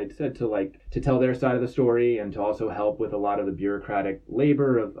 As I said, to tell their side of the story and to also help with a lot of the bureaucratic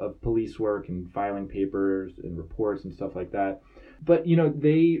labor of police work and filing papers and reports and stuff like that. But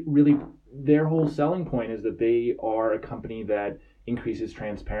their whole selling point is that they are a company that increases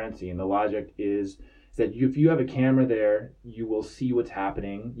transparency, and the logic is that if you have a camera there, you will see what's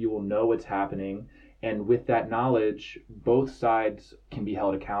happening, you will know what's happening. And with that knowledge, both sides can be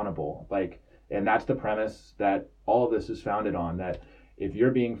held accountable. And that's the premise that all of this is founded on, that if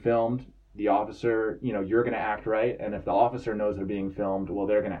you're being filmed, the officer, you're going to act right. And if the officer knows they're being filmed, well,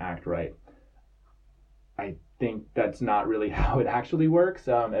 they're going to act right. I think that's not really how it actually works,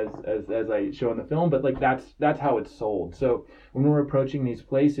 as I show in the film, but that's how it's sold. So when we're approaching these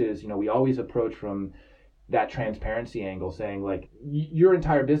places, we always approach from that transparency angle, saying your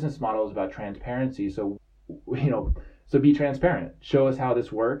entire business model is about transparency. So, so be transparent. Show us how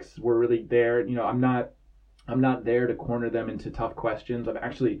this works. We're really there. I'm not there to corner them into tough questions. I'm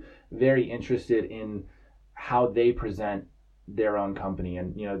actually very interested in how they present their own company.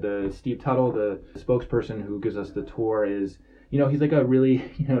 And the Steve Tuttle, the spokesperson who gives us the tour, is he's like a really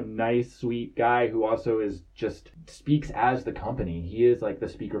nice, sweet guy who also is just speaks as the company. He is like the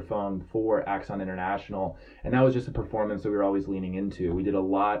speakerphone for Axon International, and that was just a performance that we were always leaning into. We did a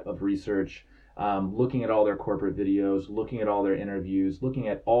lot of research, looking at all their corporate videos, looking at all their interviews, looking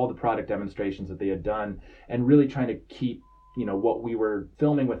at all the product demonstrations that they had done, and really trying to keep what we were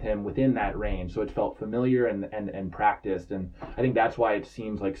filming with him within that range, so it felt familiar and practiced. And I think that's why it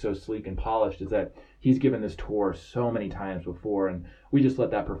seems like so sleek and polished, is that he's given this tour so many times before, and we just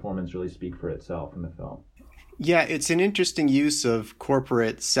let that performance really speak for itself in the film. Yeah, it's an interesting use of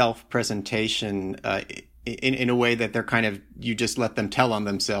corporate self-presentation in a way that they're kind of, you just let them tell on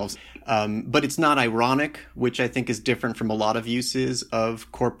themselves. But it's not ironic, which I think is different from a lot of uses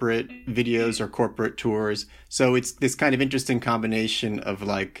of corporate videos or corporate tours. So it's this kind of interesting combination of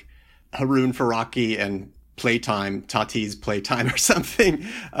like Haroon Faraki and Playtime, Tati's Playtime or something.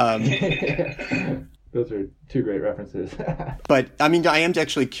 Those are two great references. But I mean, I am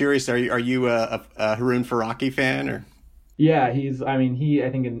actually curious. Are you a Haroon Faraki fan or? Yeah, I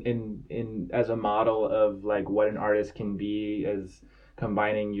think in as a model of like what an artist can be, as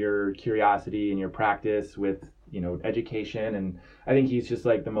combining your curiosity and your practice with, education. And I think he's just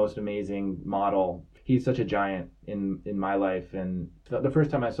like the most amazing model. He's such a giant in my life. And the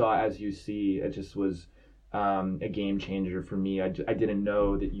first time I saw As You See, it just was a game changer for me. I didn't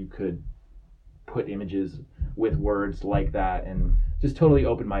know that you could put images with words like that, and just totally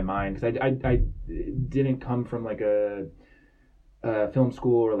opened my mind, because I didn't come from like a film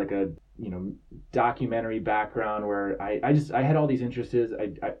school or like a documentary background where I had all these interests.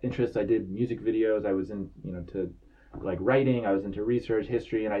 I did music videos. I was in to like writing. I was into research,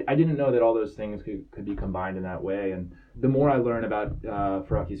 history, and I didn't know that all those things could be combined in that way. And the more I learn about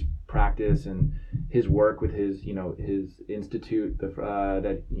Faraki's practice and his work with his his institute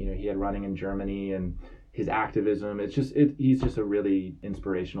that he had running in Germany, and his activism, he's just a really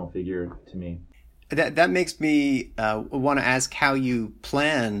inspirational figure to me. That makes me want to ask how you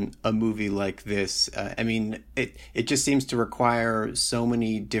plan a movie like this. I mean, it just seems to require so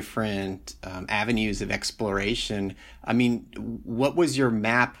many different avenues of exploration. I mean, what was your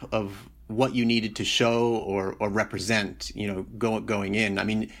map of what you needed to show or represent, going in? I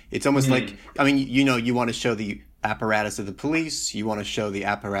mean, it's almost like, I mean, you want to show the apparatus of the police, you want to show the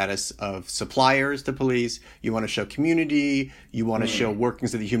apparatus of suppliers to police, you want to show community, you want to show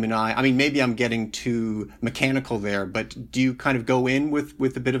workings of the human eye. I mean, maybe I'm getting too mechanical there, but do you kind of go in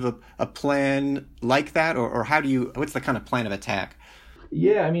with a bit of a plan like that, or what's the kind of plan of attack?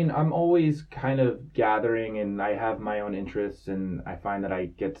 Yeah, I mean, I'm always kind of gathering, and I have my own interests, and I find that I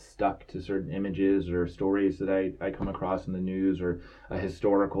get stuck to certain images or stories that I come across in the news, or a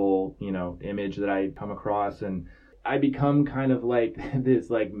historical, image that I come across, and I become kind of like this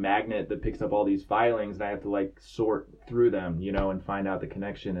like magnet that picks up all these filings, and I have to like sort through them, and find out the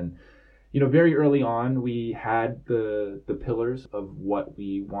connection. And very early on, we had the pillars of what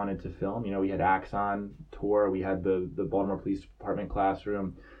we wanted to film. We had Axon Tour, we had the Baltimore Police Department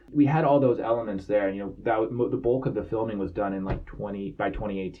classroom. We had all those elements there. And, the bulk of the filming was done in like by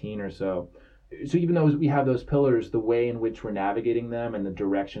 2018 or so. So even though we have those pillars, the way in which we're navigating them and the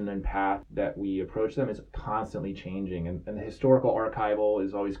direction and path that we approach them is constantly changing. And the historical archival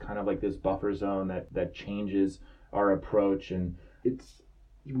is always kind of like this buffer zone that changes our approach. And it's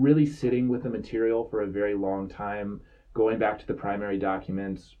really sitting with the material for a very long time, going back to the primary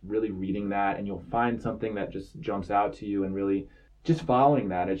documents, really reading that, and you'll find something that just jumps out to you, and really just following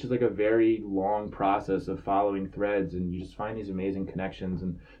that. It's just like a very long process of following threads, and you just find these amazing connections.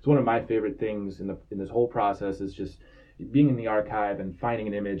 And it's one of my favorite things in this whole process, is just being in the archive and finding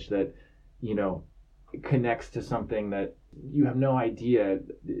an image that connects to something that you have no idea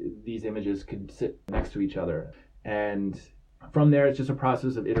these images could sit next to each other. And from there, it's just a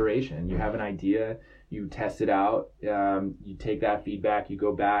process of iteration. You have an idea, you test it out, you take that feedback, you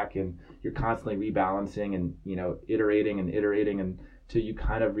go back, and you're constantly rebalancing and iterating until you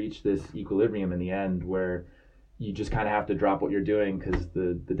kind of reach this equilibrium in the end, where you just kind of have to drop what you're doing because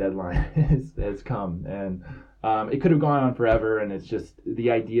the deadline has come. And it could have gone on forever, and it's just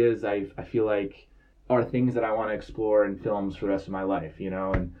the ideas I feel like are things that I want to explore in films for the rest of my life,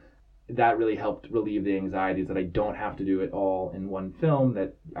 and that really helped relieve the anxieties that I don't have to do it all in one film.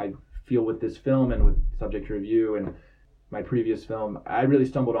 That I feel with this film and with Subject to Review and my previous film, I really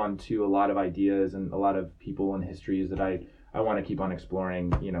stumbled onto a lot of ideas and a lot of people and histories that I want to keep on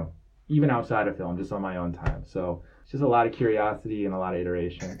exploring, even outside of film, just on my own time. So it's just a lot of curiosity and a lot of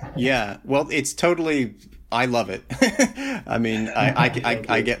iteration. Yeah, well, it's totally, I love it. I mean,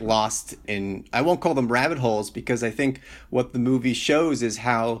 I get lost in, I won't call them rabbit holes, because I think what the movie shows is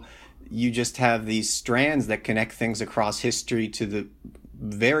how you just have these strands that connect things across history to the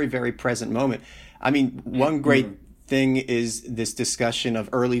very, very present moment. I mean, one great thing is this discussion of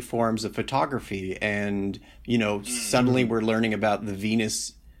early forms of photography. And, suddenly we're learning about the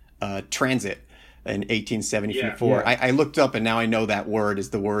Venus transit. in 1874. Yeah. I looked up, and now I know that word is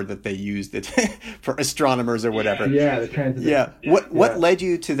the word that they used it for astronomers or whatever. Yeah, the transit. Yeah. What led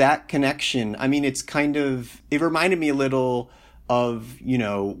you to that connection? I mean, it reminded me a little of,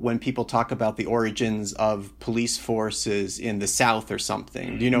 when people talk about the origins of police forces in the South or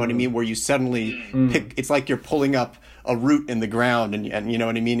something. Do you know what I mean? Where you suddenly it's like you're pulling up a root in the ground, and you know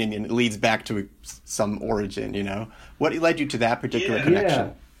what I mean? And it leads back to some origin, What led you to that particular connection?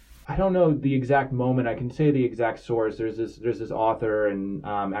 Yeah. I don't know the exact moment. I can say the exact source. There's this author and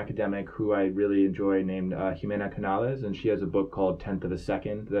academic who I really enjoy named Jimena Canales, and she has a book called 10th of a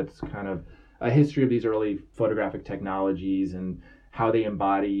Second that's kind of a history of these early photographic technologies and how they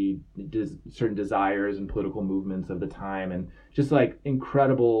embody certain desires and political movements of the time, and just like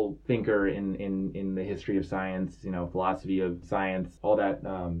incredible thinker in the history of science, philosophy of science, all that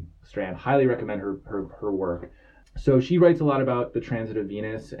strand. Highly recommend her work. So she writes a lot about the transit of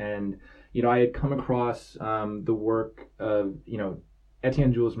Venus, and I had come across the work of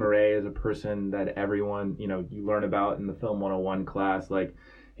Etienne Jules Murray as a person that everyone you learn about in the Film 101 class, like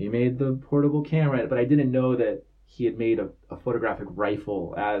he made the portable camera, but I didn't know that he had made a photographic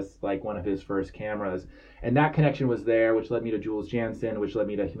rifle as like one of his first cameras, and that connection was there, which led me to Jules Janssen, which led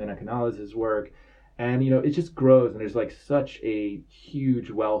me to Jimena Canales' work. And it just grows, and there's like such a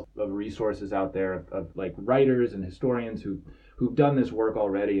huge wealth of resources out there of like writers and historians who've done this work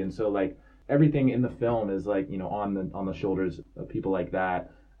already. And so like everything in the film is like on the shoulders of people like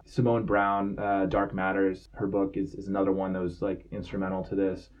that. Simone Brown, Dark Matters, her book is another one that was like instrumental to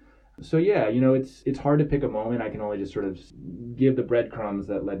this. So yeah, it's hard to pick a moment. I can only just sort of give the breadcrumbs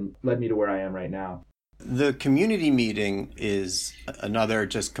that led me to where I am right now. The community meeting is another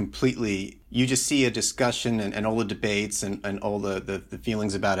just completely, you just see a discussion and all the debates and all the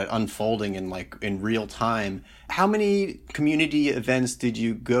feelings about it unfolding in real time. How many community events did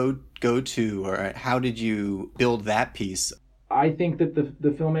you go to, or how did you build that piece? I think that the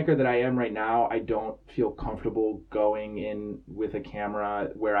filmmaker that I am right now, I don't feel comfortable going in with a camera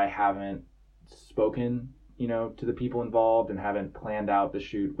where I haven't spoken, to the people involved and haven't planned out the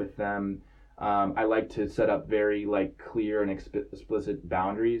shoot with them. I like to set up very clear and explicit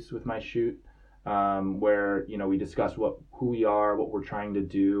boundaries with my shoot, where we discuss who we are, what we're trying to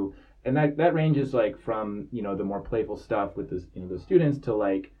do, and that ranges from the more playful stuff with the students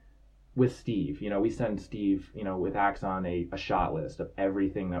to with Steve. We send Steve with Axon a shot list of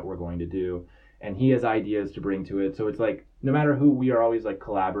everything that we're going to do, and he has ideas to bring to it. So it's no matter who, we are always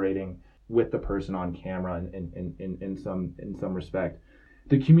collaborating with the person on camera in some respect.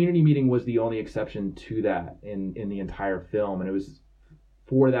 The community meeting was the only exception to that in the entire film, and it was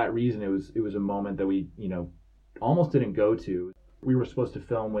for that reason. It was a moment that we almost didn't go to. We were supposed to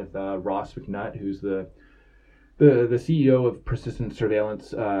film with Ross McNutt, who's the CEO of Persistent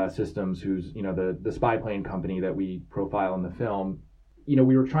Surveillance Systems, who's the spy plane company that we profile in the film.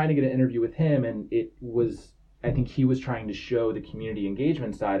 We were trying to get an interview with him, and I think he was trying to show the community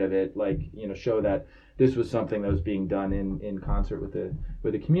engagement side of it, show that this was something that was being done in concert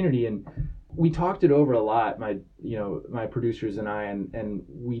with the community. And we talked it over a lot, my producers and I, and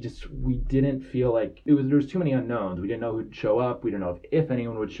we didn't feel like there was too many unknowns. We didn't know who'd show up. We didn't know if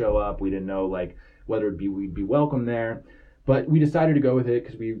anyone would show up. We didn't know whether we'd be welcome there. But we decided to go with it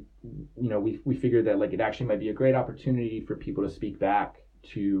because we figured that it actually might be a great opportunity for people to speak back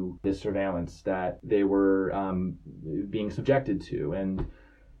to this surveillance that they were being subjected to. And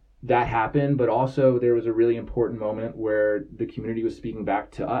that happened, but also there was a really important moment where the community was speaking back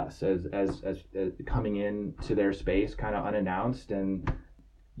to us as coming in to their space kind of unannounced. And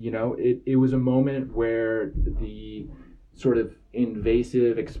it was a moment where the sort of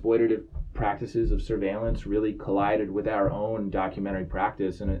invasive exploitative practices of surveillance really collided with our own documentary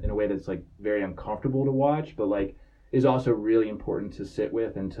practice in a way that's very uncomfortable to watch, but is also really important to sit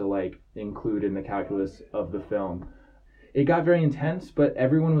with and to include in the calculus of the film. It got very intense, but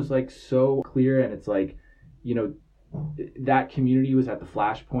everyone was so clear, and it's that community was at the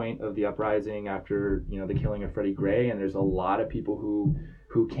flashpoint of the uprising after the killing of Freddie Gray, and there's a lot of people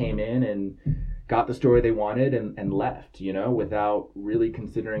who came in and got the story they wanted and left, without really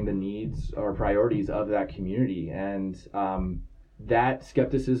considering the needs or priorities of that community. And that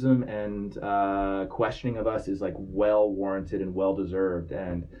skepticism and questioning of us is well warranted and well deserved.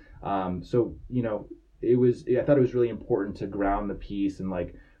 And so I thought it was really important to ground the piece, and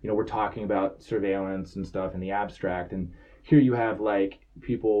we're talking about surveillance and stuff in the abstract, and here you have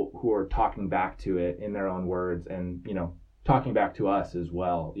people who are talking back to it in their own words, and talking back to us as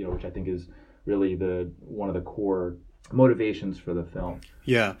well, which I think is really one of the core motivations for the film.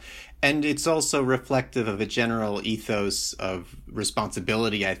 Yeah. And it's also reflective of a general ethos of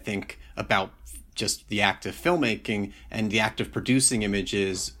responsibility, I think, about just the act of filmmaking and the act of producing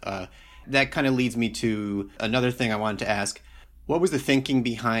images. That kind of leads me to another thing I wanted to ask. What was the thinking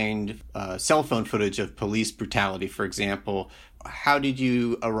behind cell phone footage of police brutality, for example? How did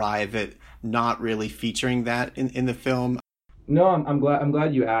you arrive at not really featuring that in the film? No, I'm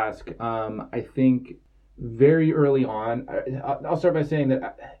glad you asked. I think very early on, I'll start by saying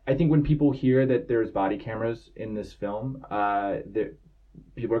that I think when people hear that there's body cameras in this film, that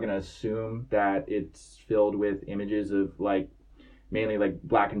people are going to assume that it's filled with images of mainly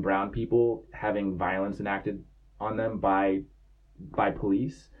black and brown people having violence enacted on them by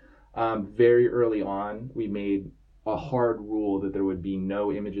police. Very early on, we made a hard rule that there would be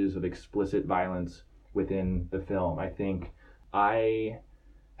no images of explicit violence within the film. I think I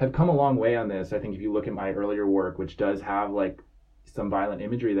have come a long way on this. I think if you look at my earlier work, which does have some violent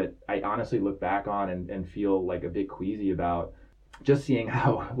imagery that I honestly look back on and feel a bit queasy about, just seeing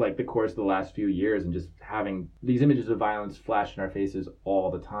how the course of the last few years and just having these images of violence flash in our faces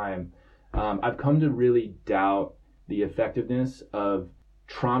all the time, I've come to really doubt the effectiveness of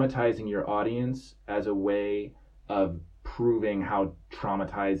traumatizing your audience as a way of proving how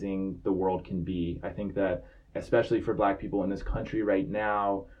traumatizing the world can be. I think that especially for Black people in this country right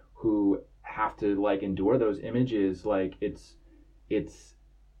now who have to endure those images, it's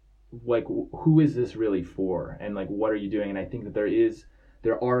who is this really for, and what are you doing? And I think that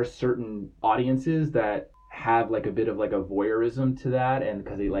there are certain audiences that have a bit of a voyeurism to that, and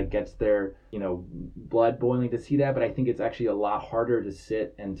because it gets their blood boiling to see that. But I think it's actually a lot harder to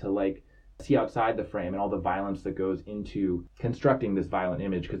sit and to see outside the frame and all the violence that goes into constructing this violent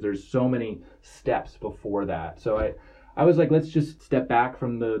image, because there's so many steps before that. So I was let's just step back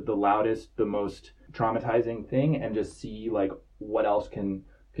from the loudest, the most traumatizing thing, and just see what else can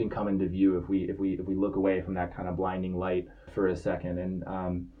come into view if we look away from that kind of blinding light for a second. And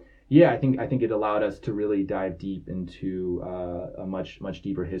I think it allowed us to really dive deep into a much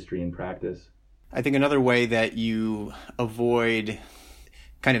deeper history and practice. I think another way that you avoid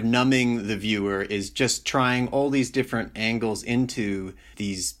kind of numbing the viewer is just trying all these different angles into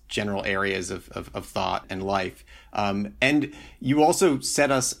these general areas of thought and life. And you also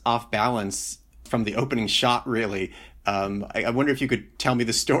set us off balance from the opening shot, really. I wonder if you could tell me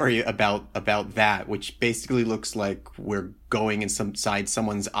the story about that, which basically looks like we're going inside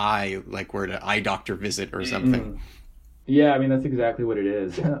someone's eye, like we're at an eye doctor visit or something. Yeah, I mean, that's exactly what it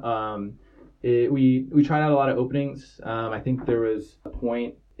is. We tried out a lot of openings. I think there was a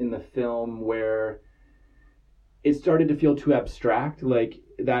point in the film where it started to feel too abstract,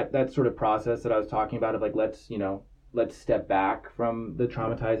 that sort of process that I was talking about of let's step back from the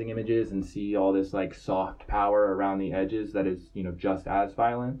traumatizing images and see all this soft power around the edges that is just as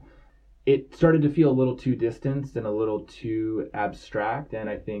violent. It started to feel a little too distanced and a little too abstract, and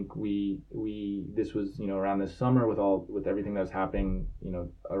I think this was around this summer with everything that was happening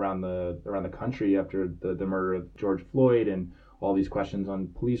around the country after the murder of George Floyd, and all these questions on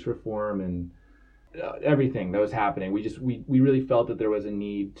police reform and everything that was happening. We really felt that there was a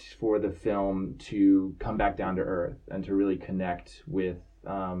need for the film to come back down to earth and to really connect with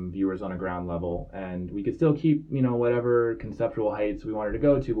viewers on a ground level, and we could still keep whatever conceptual heights we wanted to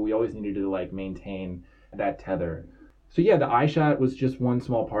go to, but we always needed to maintain that tether. So yeah, the eye shot was just one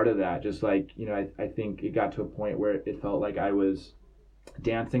small part of that. Just I think it got to a point where it felt like I was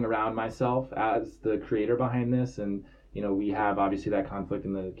dancing around myself as the creator behind this, and we have obviously that conflict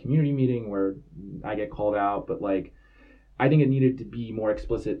in the community meeting where I get called out, but I think it needed to be more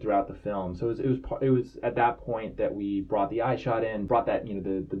explicit throughout the film. So it was at that point that we brought the eye shot in, brought that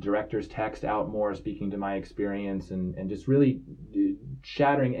the director's text out more, speaking to my experience, and just really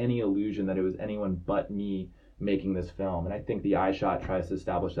shattering any illusion that it was anyone but me making this film. And I think the eye shot tries to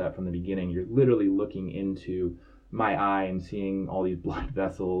establish that from the beginning. You're literally looking into my eye and seeing all these blood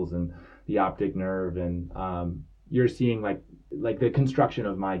vessels and the optic nerve, and you're seeing like the construction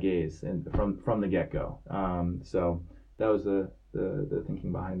of my gaze and from the get-go. So that was the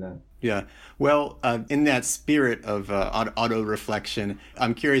thinking behind that. Yeah. Well, in that spirit of auto-reflection,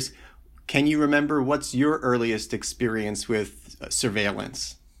 I'm curious, can you remember what's your earliest experience with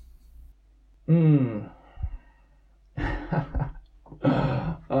surveillance? I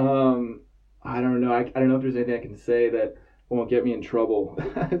don't know. I don't know if there's anything I can say that won't get me in trouble.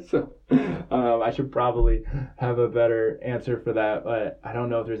 So I should probably have a better answer for that. But I don't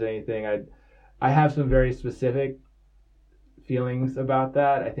know if there's anything. I have some very specific feelings about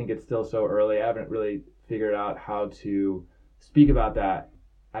that. I think it's still so early. I haven't really figured out how to speak about that.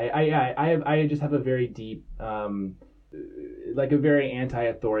 I just have a very deep, a very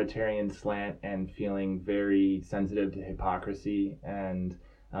anti-authoritarian slant, and feeling very sensitive to hypocrisy, and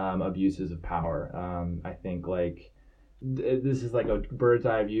abuses of power. I think like this is like a bird's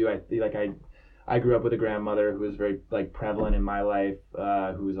eye view. I grew up with a grandmother who was very like prevalent in my life,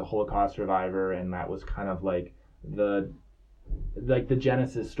 who was a Holocaust survivor, and that was kind of the the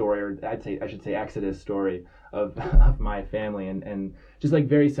Genesis story, or I should say Exodus story of of my family, and just like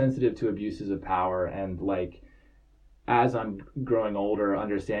very sensitive to abuses of power, and like as I'm growing older,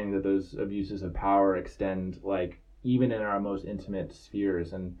 understanding that those abuses of power extend like even in our most intimate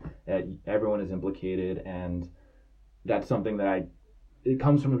spheres, and that everyone is implicated, and that's something that it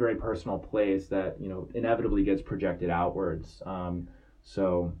comes from a very personal place that inevitably gets projected outwards.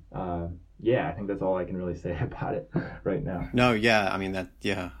 Yeah, I think that's all I can really say about it right now. No, yeah, I mean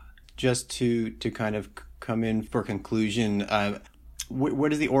just to kind of come in for conclusion,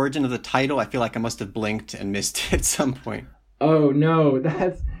 what is the origin of the title? I feel like I must have blinked and missed it at some point. Oh no,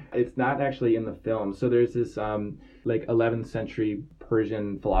 it's not actually in the film. So there's this like 11th century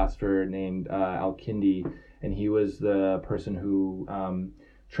Persian philosopher named Al-Kindi, and he was the person who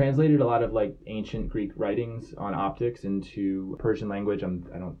translated a lot of like ancient Greek writings on optics into Persian language. I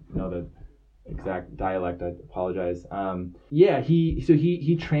don't know the exact dialect, I apologize.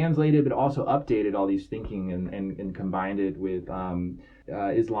 He translated but also updated all these thinking and combined it with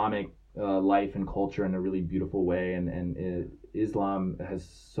Islamic life and culture in a really beautiful way, and Islam has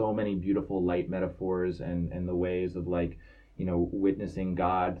so many beautiful light metaphors and the ways of like witnessing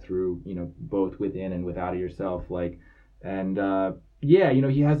God through both within and without of yourself, like. And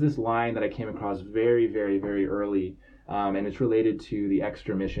he has this line that I came across very, very, very early, and it's related to the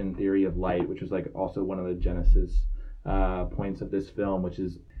extramission theory of light, which was like also one of the genesis points of this film, which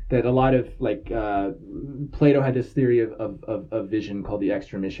is that a lot of like Plato had this theory of vision called the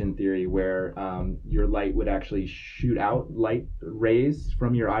extramission theory, where your light would actually shoot out light rays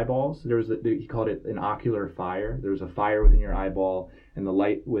from your eyeballs. He called it an ocular fire. There was a fire within your eyeball, and the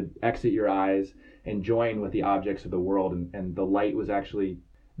light would exit your eyes and join with the objects of the world, and the light was actually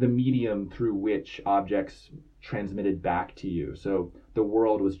the medium through which objects transmitted back to you. So the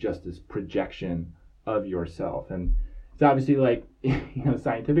world was just this projection of yourself, and it's obviously like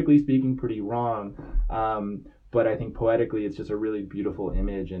scientifically speaking pretty wrong, but I think poetically it's just a really beautiful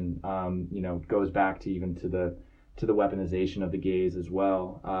image, and goes back to even to the weaponization of the gaze as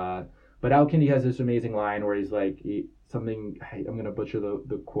well. But Al-Kindi has this amazing line where he's like I'm going to butcher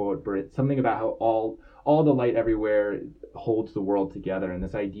the quote, but it's something about how all the light everywhere holds the world together, and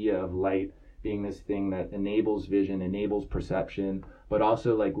this idea of light being this thing that enables vision, enables perception, but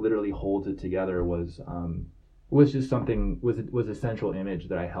also like literally holds it together was just something, was a central image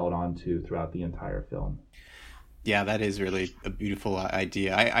that I held on to throughout the entire film. Yeah, that is really a beautiful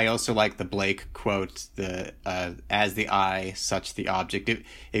idea. I also like the Blake quote, as the eye, such the object.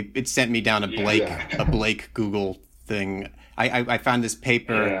 It sent me down a Blake Google thing. I found this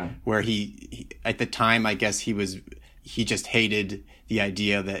paper where he at the time, I guess he just hated the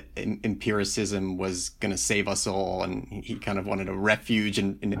idea that empiricism was going to save us all, and he kind of wanted a refuge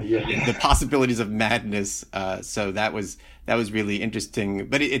in the possibilities of madness. So that was really interesting.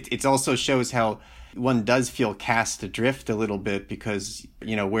 But it also shows how one does feel cast adrift a little bit, because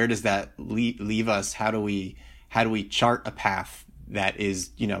where does that leave us? How do we chart a path that is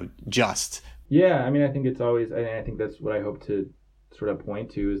just? Yeah, I mean, I think it's always, and I think that's what I hope to sort of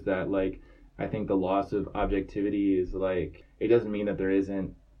point to, is that like I think the loss of objectivity is like, it doesn't mean that there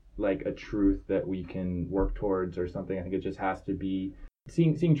isn't like a truth that we can work towards or something. I think it just has to be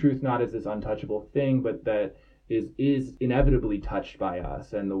seeing truth not as this untouchable thing, but that is inevitably touched by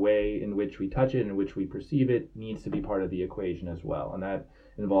us, and the way in which we touch it and in which we perceive it needs to be part of the equation as well. And that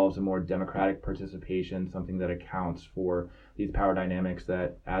involves a more democratic participation, something that accounts for these power dynamics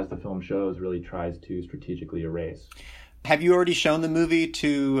that, as the film shows, really tries to strategically erase. Have you already shown the movie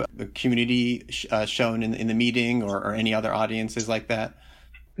to the community shown in the meeting or any other audiences like that?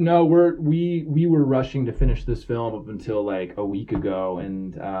 No, we were rushing to finish this film up until like a week ago,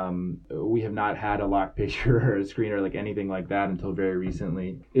 and we have not had a lock picture or a screener like anything like that until very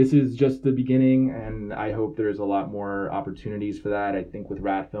recently. This is just the beginning, and I hope there's a lot more opportunities for that. I think with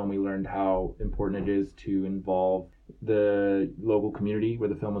Rat Film we learned how important it is to involve the local community where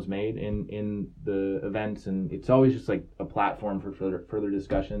the film was made in the events, and it's always just like a platform for further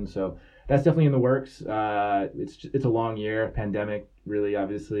discussion. So that's definitely in the works. It's a long year. Pandemic really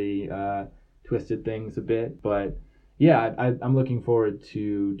obviously twisted things a bit, but yeah, I'm looking forward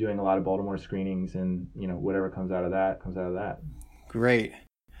to doing a lot of Baltimore screenings, and whatever comes out of that. Great.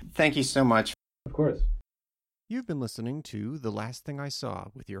 Thank you so much. Of course. You've been listening to The Last Thing I Saw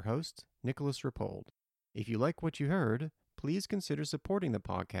with your host, Nicholas Rapold. If you like what you heard, please consider supporting the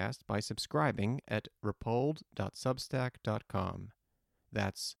podcast by subscribing at rapold.substack.com.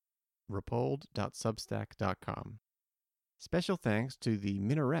 That's rappold.substack.com. Special thanks to the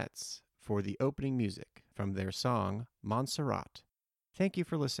Minarets for the opening music from their song Montserrat. Thank you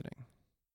for listening.